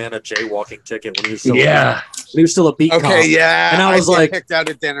 76-year-old man a jaywalking ticket when he was still a beat cop. Yeah, and I was like kicked out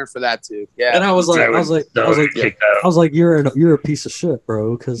of dinner for that too. Yeah, and I was like, you're a piece of shit,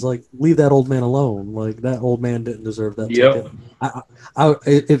 bro. Because leave that old man alone. Like that old man didn't deserve that ticket.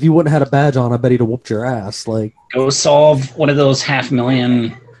 If you wouldn't have had a badge on, I bet he'd have whooped your ass. Like, go solve one of those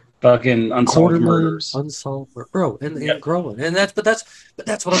 500,000. Fucking unsolved murders, bro, and growing, and that's what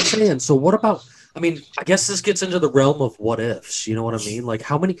I'm saying. So what about? I guess this gets into the realm of what ifs. You know what I mean? Like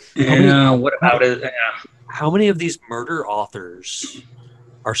how many? What about it? Yeah. How many of these murder authors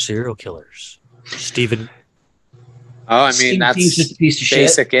are serial killers? Stephen. Oh, that's just a piece of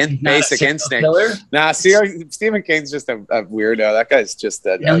basic instinct. Nah, Stephen King's just a weirdo. That guy's just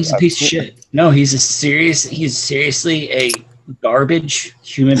he's a piece of shit. No, he's seriously a garbage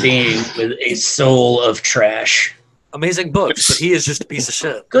human being with a soul of trash. Amazing books, but he is just a piece of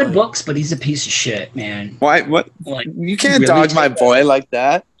shit. Good books, but he's a piece of shit, man. Why? What? You can't dog my boy like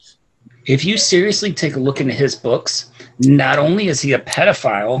that. If you seriously take a look into his books, not only is he a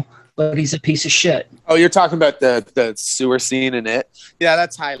pedophile, but he's a piece of shit. Oh, you're talking about the sewer scene in it? Yeah,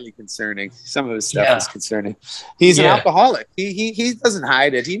 that's highly concerning. Some of his stuff is concerning. He's an alcoholic. He doesn't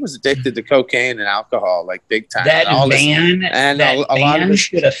hide it. He was addicted to cocaine and alcohol, like big time. That man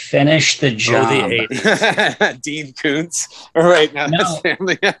should have finished the job. Dean Koontz. All right, now that's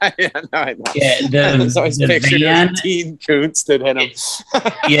family. I know. Yeah, the van. Dean Koontz that hit him.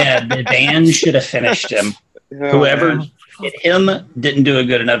 The van should have finished him. Whoever hit him didn't do it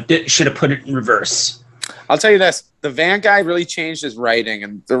good enough. Should have put it in reverse. I'll tell you this. The Van guy really changed his writing,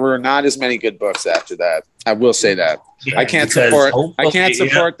 and there were not as many good books after that. I will say that. Yeah, I can't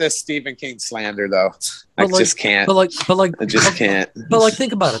support this Stephen King slander, though. I just can't. I just can't. But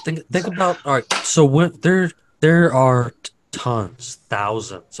think about it. Think about. All right. So when there are tons,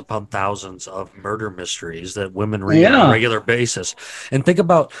 thousands upon thousands of murder mysteries that women read on a regular basis, and think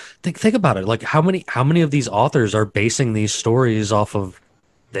about it. Like how many of these authors are basing these stories off of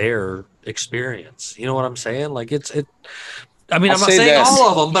their experience? You know what I'm saying? Like I'm not saying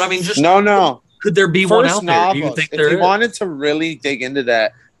all of them, but just no. Could there be one out there? Do you think if you wanted to really dig into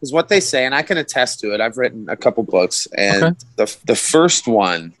that, is what they say, and I can attest to it. I've written a couple books, and the first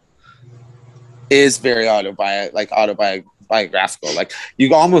one is very autobiographical autobiographical. Like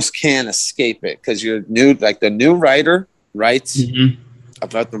you almost can't escape it because you're new. Like the new writer writes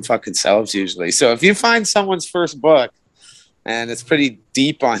about them fucking selves usually. So if you find someone's first book and it's pretty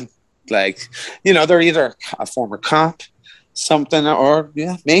deep on, like, you know, they're either a former cop, something, or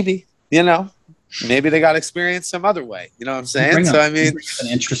maybe, you know, maybe they got experience some other way. You know what I'm saying? So I mean, an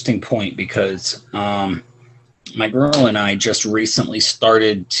interesting point because my girl and I just recently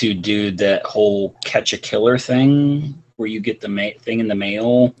started to do that whole catch a killer thing where you get the thing in the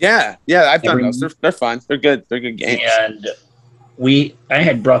mail. Yeah, I've done those. They're fun. They're good. They're good games. And I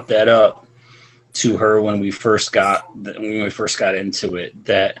had brought that up to her when we first got into it.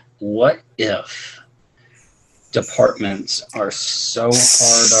 That what if departments are so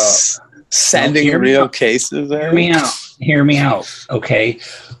hard up sending real cases? Hear me out. Okay,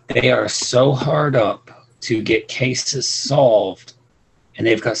 they are so hard up to get cases solved, and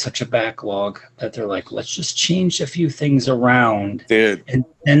they've got such a backlog that they're like, let's just change a few things around, dude, and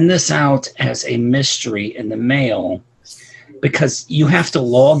send this out as a mystery in the mail, because you have to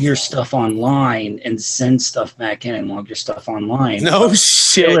log your stuff online and send stuff back in and log your stuff online. No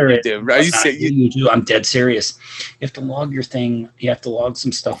shit, you do, right? You do. I'm dead serious. You have to log your thing. You have to log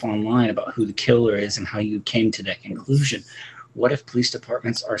some stuff online about who the killer is and how you came to that conclusion. What if police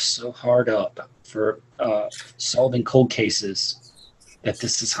departments are so hard up for solving cold cases that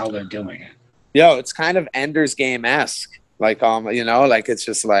this is how they're doing it? Yo, it's kind of Ender's Game-esque. Like, you know, like it's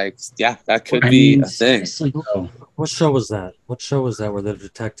just like, yeah, that could be a thing. What show was that? What show was that where the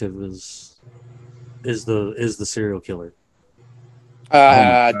detective is the serial killer?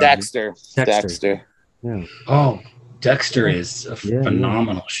 Dexter. Yeah. Oh, Dexter is a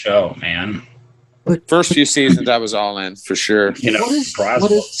phenomenal show, man. But first few seasons, I was all in for sure. You know, surprise,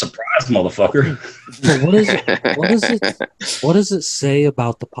 motherfucker. What does it say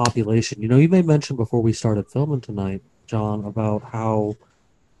about the population? You know, you made mention before we started filming tonight, John, about how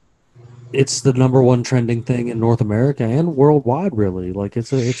it's the number one trending thing in North America and worldwide. Really, like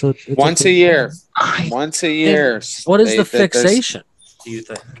it's once a year. Once a year. What is the fixation? Do you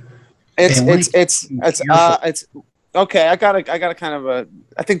think? It's okay. I got a kind of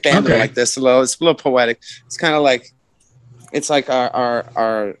I think bands are like this a little. It's a little poetic. It's kind of like, it's like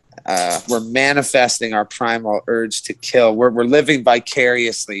our we're manifesting our primal urge to kill. We're living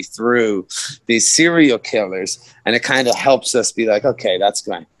vicariously through these serial killers, and it kind of helps us be like, okay, that's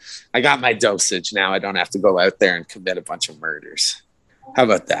going. I got my dosage now. I don't have to go out there and commit a bunch of murders. How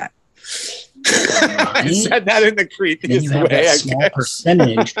about that? I said that in the creepiest way. Small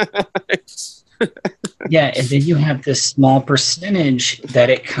percentage. Yeah, and then you have this small percentage that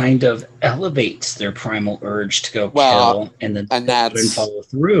it kind of elevates their primal urge to go kill, and then follow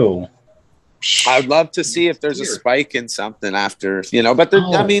through. I'd love to see if there's a spike in something after, you know, but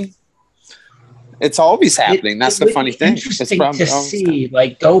I mean, it's always happening. That's the funny thing. Interesting to see,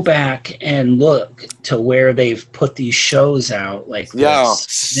 like, go back and look to where they've put these shows out, like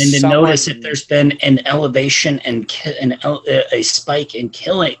this, and then notice if there's been an elevation and a spike in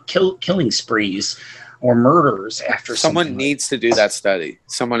killing sprees or murders after. Someone needs to do that study.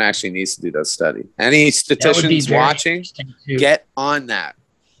 Someone actually needs to do that study. Any statisticians watching, get on that.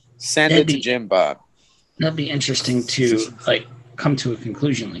 Send it to Jim Bob. That'd be interesting to come to a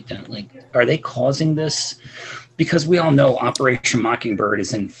conclusion like that. Like, are they causing this? Because we all know Operation Mockingbird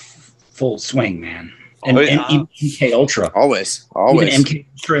is in full swing, man. And even MK Ultra. Always. Even MK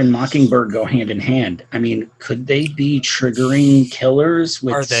Ultra and Mockingbird go hand in hand. I mean, could they be triggering killers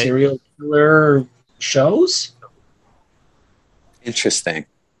with serial killer shows? Interesting.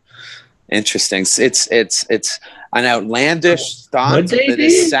 It's an outlandish thought that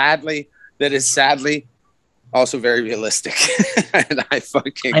is sadly also very realistic. And I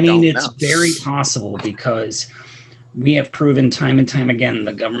mean, it's very possible, because we have proven time and time again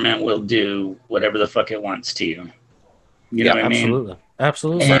the government will do whatever the fuck it wants to you. You know what I mean?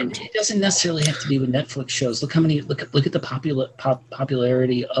 Absolutely. And it doesn't necessarily have to be with Netflix shows. Look how many. Look at the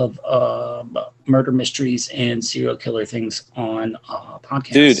popularity of murder mysteries and serial killer things on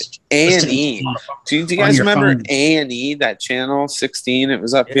podcasts. Dude, A&E. Do you guys remember A&E? That channel 16. It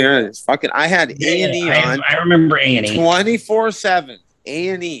was up here. It's fucking. I had A&E on. I remember A&E 24/7.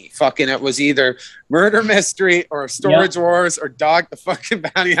 A&E. Fucking. It was either murder mystery or Storage Wars or Dog the fucking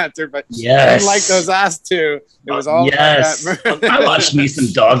Bounty Hunter. But I didn't like those last two. It was all I watched me some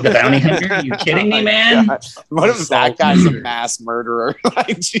Dog the Bounty Hunter. Are you kidding me, man? What if that guy's a mass murderer?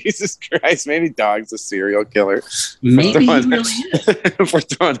 Like, Jesus Christ, maybe Dog's a serial killer. Maybe he really is. If we're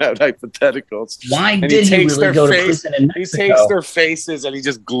throwing out hypotheticals. Why did he really go to prison in Mexico? He takes their faces and he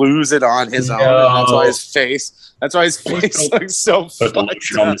just glues it on his own. And that's why his face looks so put the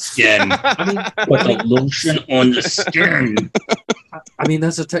lotion on the skin. I mean, Put put the lotion on the skin. I mean,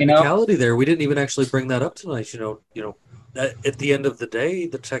 that's a technicality there. We didn't even actually bring that up tonight. At the end of the day,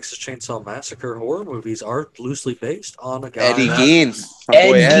 the Texas Chainsaw Massacre horror movies are loosely based on a guy. Eddie Gein.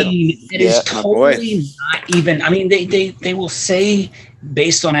 Ed Gein. It is totally not even. I mean, they will say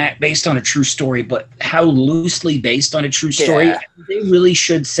based on a true story, but how loosely based on a true story? Yeah. They really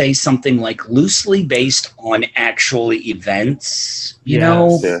should say something like loosely based on actual events.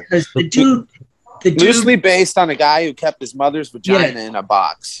 Because the dude loosely based on a guy who kept his mother's vagina in a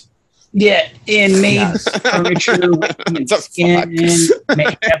box. Yeah, and made furniture with human skin.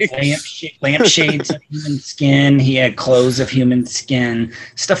 Made lampshades of human skin. He had clothes of human skin,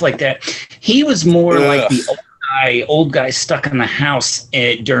 stuff like that. He was more like the old guy stuck in the house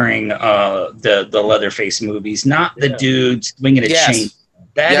during the Leatherface movies, not the dude swinging a chain.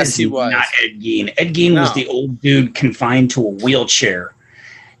 That is not Ed Gein. Ed Gein was the old dude confined to a wheelchair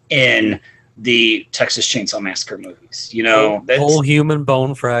in the Texas Chainsaw Massacre movies. Whole human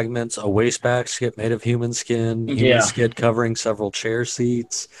bone fragments, a waste basket made of human skin, human skin covering several chair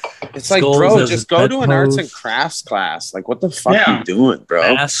seats. It's like, bro, just go to an arts and crafts class. Like, what the fuck are you doing,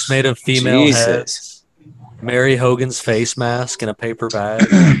 bro? Masks made of female heads. Mary Hogan's face mask in a paper bag.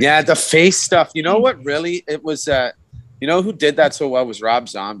 Yeah, the face stuff. You know what? Really, it was. You know who did that so well was Rob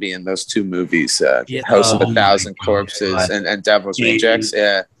Zombie in those two movies, House of a Thousand Corpses and Devil's Rejects.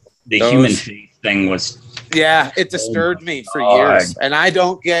 Yeah. The human face thing was... Yeah, it disturbed me for years. And I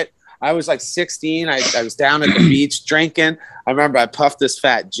was like 16. I was down at the beach drinking. I remember I puffed this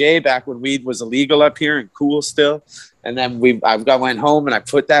fat J back when weed was illegal up here and cool still. And then I went home and I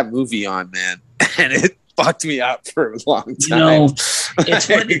put that movie on, man. And it fucked me up for a long time. It's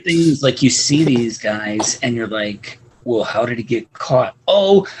one of the things, like, you see these guys and you're like... Well, how did he get caught?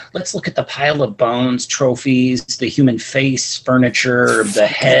 Oh, let's look at the pile of bones, trophies, the human face, furniture, the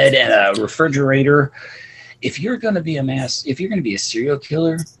head, and a refrigerator. If you're going to be a serial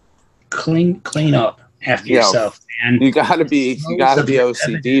killer, clean up after yourself, man. You gotta be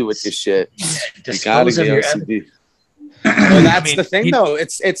OCD with your shit. You gotta be OCD. Well, that's the thing, though.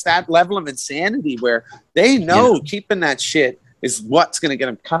 It's that level of insanity where they know keeping that shit is what's going to get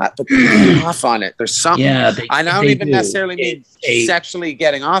them caught, but they're off on it. There's something. Yeah, I don't even necessarily mean sexually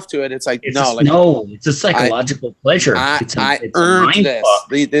getting off to it. It's like, it's a psychological pleasure. I earned this.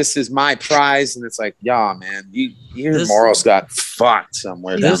 This is my prize. And it's like, yeah, man, your morals got fucked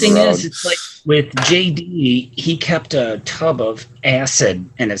somewhere. The thing is, it's like with JD, he kept a tub of acid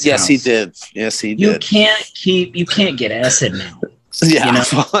in his house. Yes, he did. You can't get acid now. Yeah,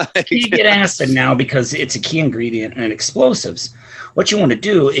 you get acid now because it's a key ingredient in explosives. What you want to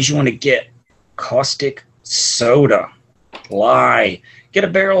do is you want to get caustic soda, lye, get a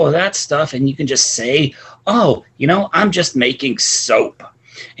barrel of that stuff, and you can just say, "Oh, I'm just making soap,"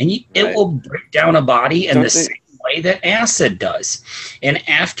 and it will break down a body in the same way that acid does. And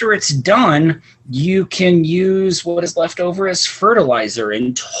after it's done, you can use what is left over as fertilizer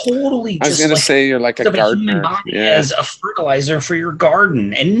and totally I was going to say you're like a gardener. As a fertilizer for your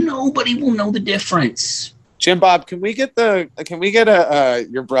garden, and nobody will know the difference. Jim Bob, can we get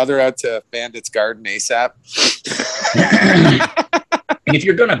your brother out to Bandit's garden ASAP? And if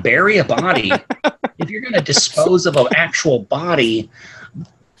you're going to bury a body, if you're going to dispose of an actual body,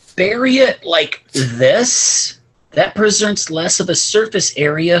 bury it like this. That presents less of a surface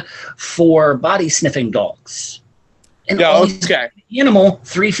area for body sniffing dogs. And the animal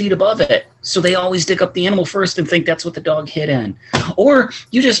 3 feet above it. So they always dig up the animal first and think that's what the dog hid in. Or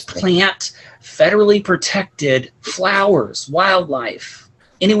you just plant federally protected flowers, wildlife.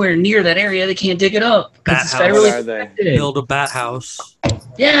 Anywhere near that area, they can't dig it up. Bat it's house. federally protected. Build a bat house.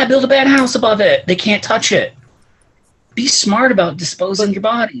 Yeah, build a bat house above it. They can't touch it. Be smart about disposing your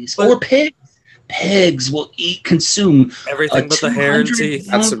bodies. Or pigs. Pigs will consume everything but the hair and teeth.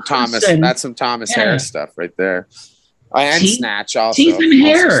 That's some Thomas Harris stuff right there. And snatch also. Teeth and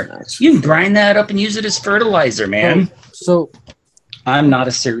hair. You can grind that up and use it as fertilizer, man. So I'm not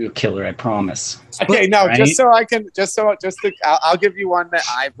a serial killer, I promise. Okay, no, right? I'll give you one that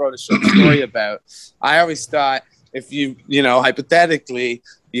I wrote a short story about. I always thought if you hypothetically,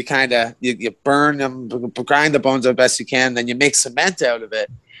 you kind of you burn them, grind the bones as best you can, then you make cement out of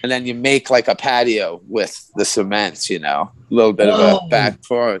it. And then you make like a patio with the cement, a little bit of a back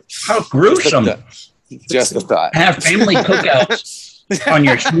forward. How gruesome. Just a thought. Have family cookouts on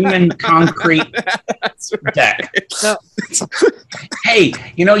your human concrete deck. Hey,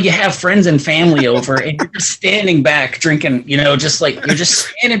 you have friends and family over and you're just standing back drinking, you're just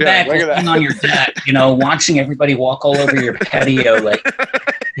standing back looking on your deck, watching everybody walk all over your patio like,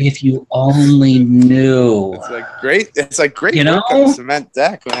 If you only knew. It's like great You work know? on cement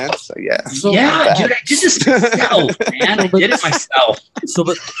deck, man. So yeah. Yeah, dude, I did this myself, man. I did it myself. So,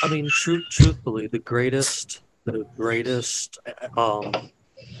 but I mean, truthfully, the greatest,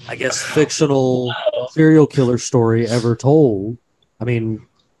 I guess, fictional serial killer story ever told. I mean,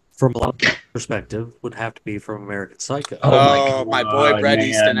 from a lot of perspective, would have to be from American Psycho. Oh, my boy Bret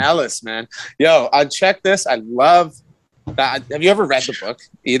Easton Ellis, man. Yo, check this. I love that. Have you ever read the book?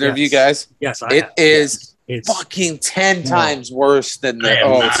 Either of you guys? Yes, It is fucking 10 times worse than the.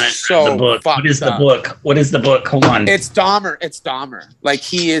 It's so the book. fucked What is the up. book? What is the book? Hold on. It's Dahmer. Like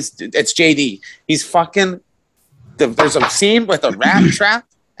it's JD. He's fucking. There's a scene with a rat trap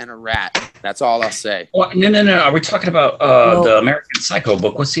and a rat. That's all I'll say. Well, no. Are we talking about the American Psycho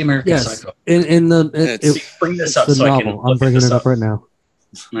book? What's the American Psycho? Bring this up so I can. I'm bringing it up right now.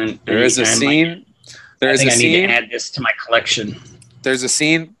 There is a scene. I need to add this to my collection. There's a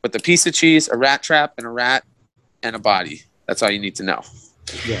scene with a piece of cheese, a rat trap, and a rat, and a body. That's all you need to know.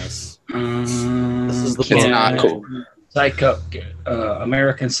 Yes. This is the It's not cool. Psycho,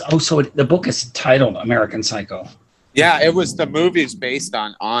 American. Oh, so the book is titled American Psycho. Yeah, it was the movie's based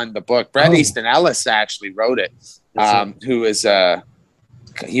on the book. Bret Easton Ellis actually wrote it. Who is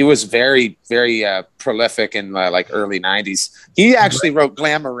he was very prolific in like early 90s. He actually wrote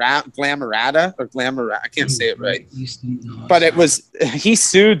Glamourata. I can't say it right. But he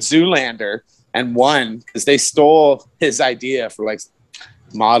sued Zoolander and won because they stole his idea for like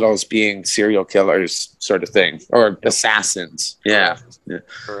models being serial killers sort of thing, or assassins. Yeah.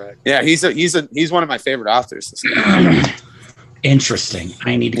 Correct. Yeah, he's one of my favorite authors. Interesting.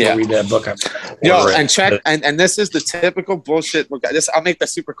 I need to go read that book. And check, and this is the typical bullshit. I'll make that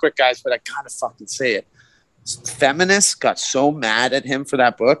super quick, guys, but I gotta fucking say it. Feminists got so mad at him for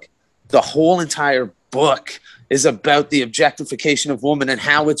that book. The whole entire book is about the objectification of women and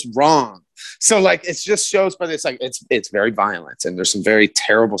how it's wrong. So like it just shows, but it's like it's very violent and there's some very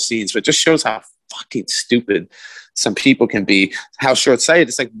terrible scenes, but it just shows how fucking stupid some people can be, how short-sighted.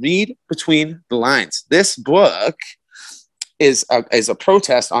 It's like read between the lines. This book is a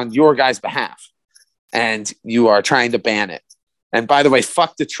protest on your guys' behalf, and you are trying to ban it. And by the way,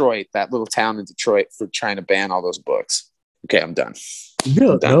 fuck Detroit, that little town in Detroit, for trying to ban all those books. Okay, I'm done.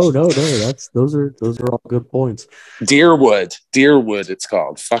 No. Those are all good points. Deerwood, it's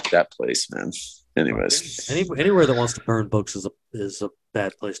called. Fuck that place, man. Anyways, anywhere that wants to burn books is a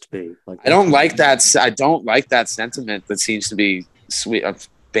bad place to be. Like, I don't like that. I don't like that sentiment that seems to be sweet.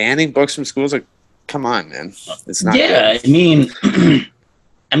 Banning books from schools. Like, come on, man. It's not. Yeah, good.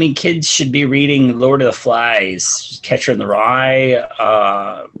 I mean, kids should be reading Lord of the Flies, Catcher in the Rye,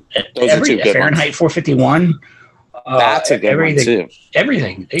 Those are two good Fahrenheit ones. 451. That's a good one too.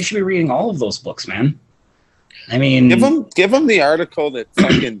 Everything. They should be reading all of those books, man. I mean, give them the article that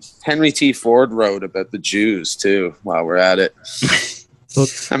fucking Henry T. Ford wrote about the Jews too. While we're at it,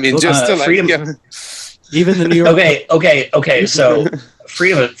 I mean, just to freedom. Even the New York. Okay. So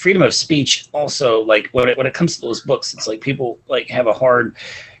freedom of speech. Also, like when it comes to those books, it's like people like have a hard.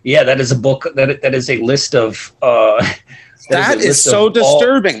 Yeah, that is a book. That is a list of. That is so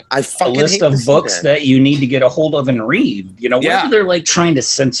disturbing. I fucking a list hate of books that you need to get a hold of and read. You know, whatever they're like trying to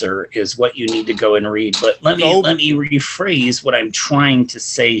censor is what you need to go and read. But let me rephrase what I'm trying to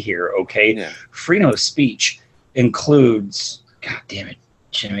say here. Okay, freedom of speech includes. God damn it,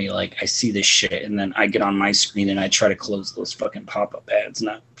 Jimmy! Like I see this shit, and then I get on my screen and I try to close those fucking pop-up ads,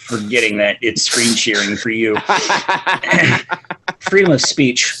 not forgetting that it's screen sharing for you. Freedom of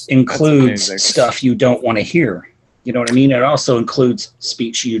speech includes stuff you don't want to hear. You know what I mean? It also includes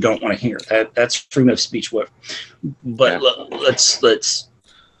speech you don't want to hear. That's freedom of speech. Let's.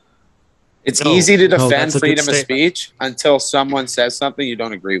 It's easy to defend freedom of speech until someone says something you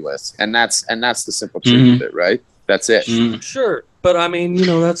don't agree with, and that's the simple truth of it, right? That's it. Sure, but I mean, you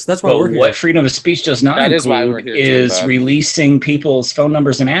know, that's why we're here. What freedom of speech does not include is releasing people's phone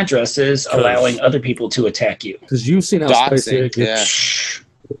numbers and addresses, allowing other people to attack you. Because you've seen how spicy it gets.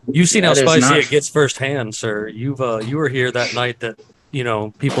 You've seen how spicy it gets firsthand, sir. You were here that night that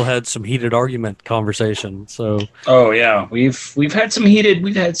people had some heated argument conversation. So yeah, we've had some heated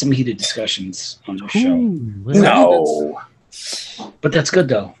discussions on the show. No, but that's good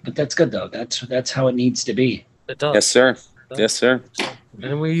though. That's how it needs to be. It does. Yes, sir. Yes, sir.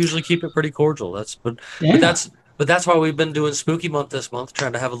 And we usually keep it pretty cordial. But that's why we've been doing Spooky Month this month,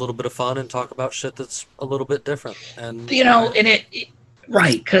 trying to have a little bit of fun and talk about shit that's a little bit different. And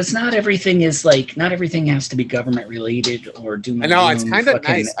right, because not everything has to be government related or doom. I know it's kind of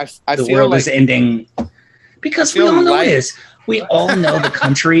nice. I the feel world like is ending because we all know it is. We all know the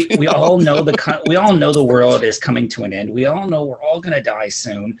country. We all know we all know the world is coming to an end. We all know we're all going to die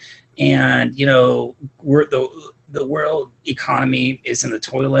soon, and we're the world economy is in the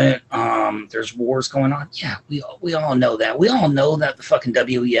toilet. There's wars going on. Yeah, we all know that. We all know that the fucking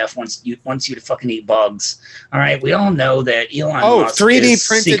WEF wants you to fucking eat bugs. All right, we all know that Elon Musk 3D is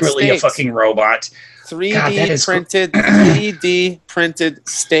printed secretly steaks. a fucking robot. 3D printed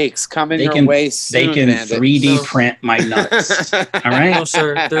steaks coming your way soon. They can Bandit. 3D print my nuts. All right. No,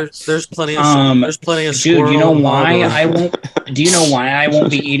 sir. There's plenty of dude. You know why I won't? Do you know why I won't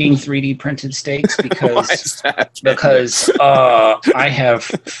be eating 3D printed steaks? Because I have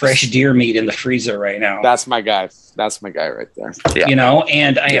fresh deer meat in the freezer right now. That's my guy. That's my guy right there. Yeah.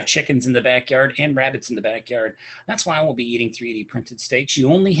 And I have chickens in the backyard and rabbits in the backyard. That's why I won't be eating 3D printed steaks.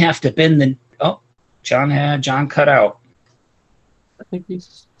 You only have to bend the. Oh, John cut out. I think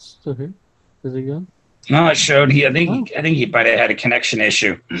he's still here. Is he gone? No, it showed I think he might have had a connection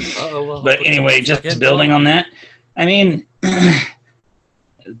issue. Well, but anyway, just building on that. I mean,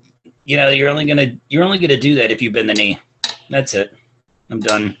 you're only gonna do that if you bend the knee. That's it. I'm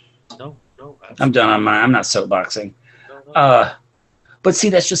done. No. I'm done on mine. I'm not soapboxing. But see,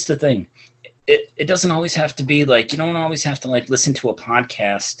 that's just the thing. It doesn't always have to be like, you don't always have to like listen to a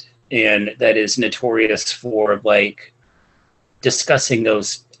podcast and that is notorious for like discussing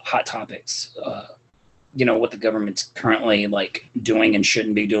those hot topics. What the government's currently like doing and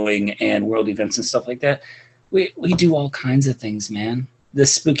shouldn't be doing, and world events and stuff like that. We do all kinds of things, man.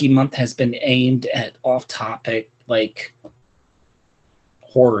 This spooky month has been aimed at off-topic, like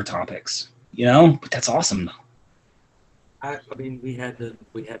horror topics. But that's awesome though. I mean, we had to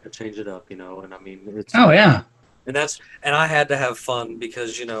change it up, and I mean, it's. Oh yeah. And I had to have fun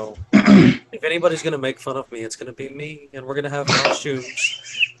because if anybody's gonna make fun of me, it's gonna be me, and we're gonna have costumes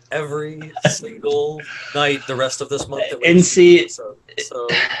every single night the rest of this month. And see, so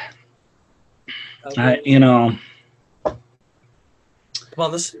come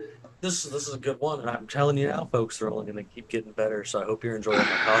on, this is a good one, and I'm telling you now, folks, they're only gonna keep getting better. So I hope you're enjoying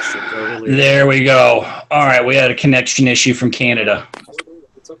my costumes. There we go. All right, we had a connection issue from Canada.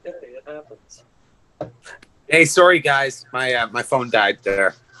 It's okay, it happens. Hey, sorry guys, my phone died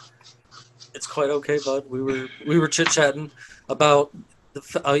there. It's quite okay, bud. We were chit-chatting about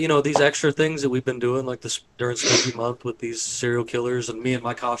these extra things that we've been doing, like this during Spooky Month with these serial killers and me and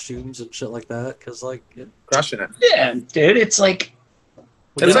my costumes and shit like that. Because crushing it. Yeah, dude, it's like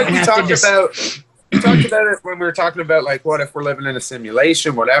we talked about it when we were talking about like what if we're living in a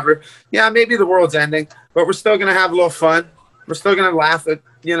simulation, whatever. Yeah, maybe the world's ending, but we're still gonna have a little fun. We're still gonna laugh at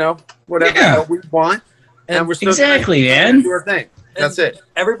whatever we want. And we're still exactly, man. Do our thing. That's it.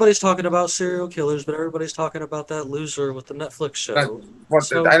 Everybody's talking about serial killers, but everybody's talking about that loser with the Netflix show. I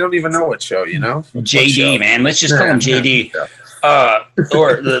don't even know what show, JD, man. Let's just call him JD.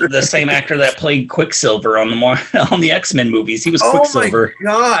 Or the same actor that played Quicksilver on the X-Men movies. He was Quicksilver. Oh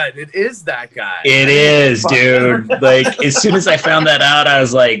my god, it is that guy. It is, dude. Like as soon as I found that out, I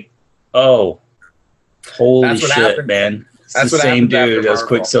was like, oh, holy shit, happened. Man. It's the same dude as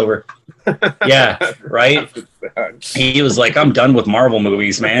Quicksilver. Yeah, right? He was like, I'm done with Marvel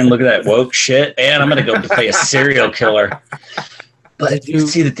movies, man. Look at that woke shit. And I'm going to go play a serial killer. But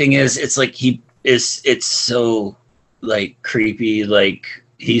see, the thing is, it's like it's so like creepy. Like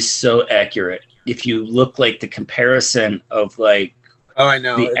he's so accurate. If you look like the comparison of like I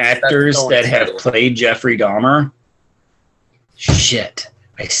know the actors that have played Jeffrey Dahmer. Shit,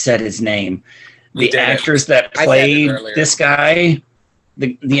 I said his name. The actors that played this guy,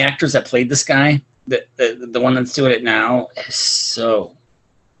 the actors that played this guy, the one that's doing it now is so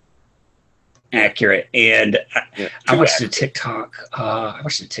accurate. And I watched a TikTok. I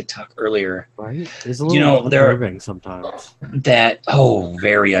watched a TikTok earlier. Right, it's a little unnerving sometimes.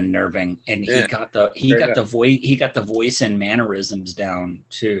 Very unnerving. And he got the voice and mannerisms down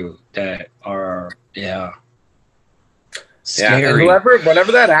too. That are scary. Yeah, and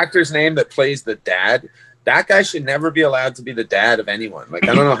whatever that actor's name that plays the dad, that guy should never be allowed to be the dad of anyone. Like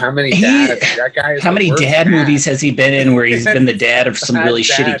I don't know how many dads that guy is. How many dad movies has he been in where he's been the dad of some really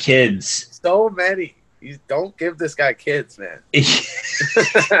shitty kids? So many. You don't give this guy kids, man.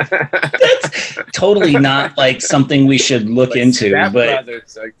 That's totally not like something we should look into. But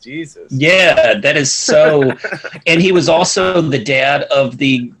like Jesus. Yeah, that is so. And he was also the dad of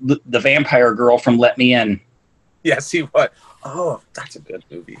the vampire girl from Let Me In. Yes, he was. Oh, that's a good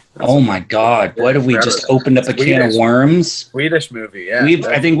movie. My God. What have we just opened up a can of worms? Swedish movie, yeah.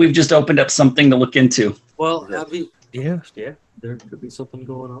 I think we've just opened up something to look into. Well, have you? Yeah. there could be something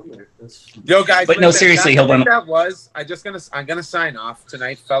going on there. That's Yo, guys. But no, listen, seriously, that's hold what on. That was. I'm gonna sign off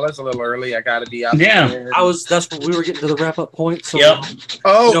tonight, fellas. A little early. I gotta be up. Yeah. here. that's what we were getting to the wrap up point. So Yep.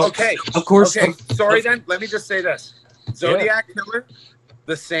 Oh, you know, okay. of course. Okay. Sorry, then. Let me just say this: Zodiac Yeah. Killer,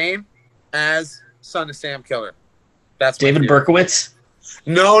 the same as Son of Sam Killer. That's my David theory. Berkowitz.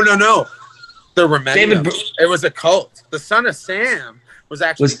 No. There were many. David of them. It was a cult. The Son of Sam was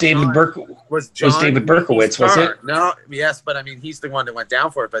actually Was David John, was David Berkowitz, was it? No, yes, but I mean he's the one that went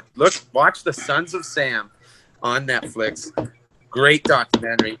down for it. But look, watch the Sons of Sam on Netflix. Great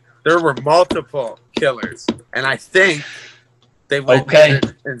documentary. There were multiple killers, and I think they went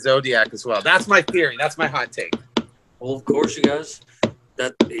in Zodiac as well. That's my theory. That's my hot take. Well, of course, you guys.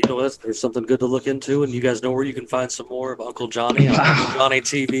 There's something good to look into, and you guys know where you can find some more of Uncle Johnny on Uncle Johnny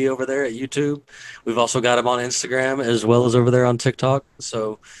TV over there at YouTube. We've also got him on Instagram as well as over there on TikTok.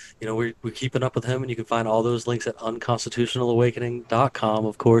 So, we're keeping up with him, and you can find all those links at unconstitutionalawakening.com.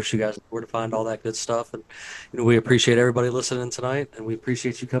 Of course, you guys know where to find all that good stuff. And we appreciate everybody listening tonight, and we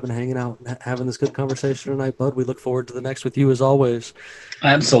appreciate you coming, hanging out, and having this good conversation tonight, bud. We look forward to the next with you as always.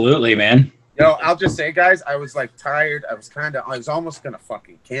 Absolutely, man. Yo, I'll just say, guys, I was like tired. I was almost gonna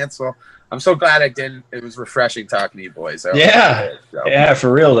fucking cancel. I'm so glad I didn't. It was refreshing talking to you boys. Yeah,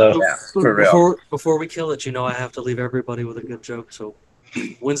 for real though. Yeah, for real. Before we kill it, I have to leave everybody with a good joke. So,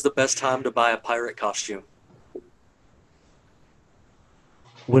 when's the best time to buy a pirate costume?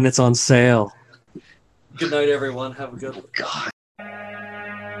 When it's on sale. Good night, everyone. Have a good one. God.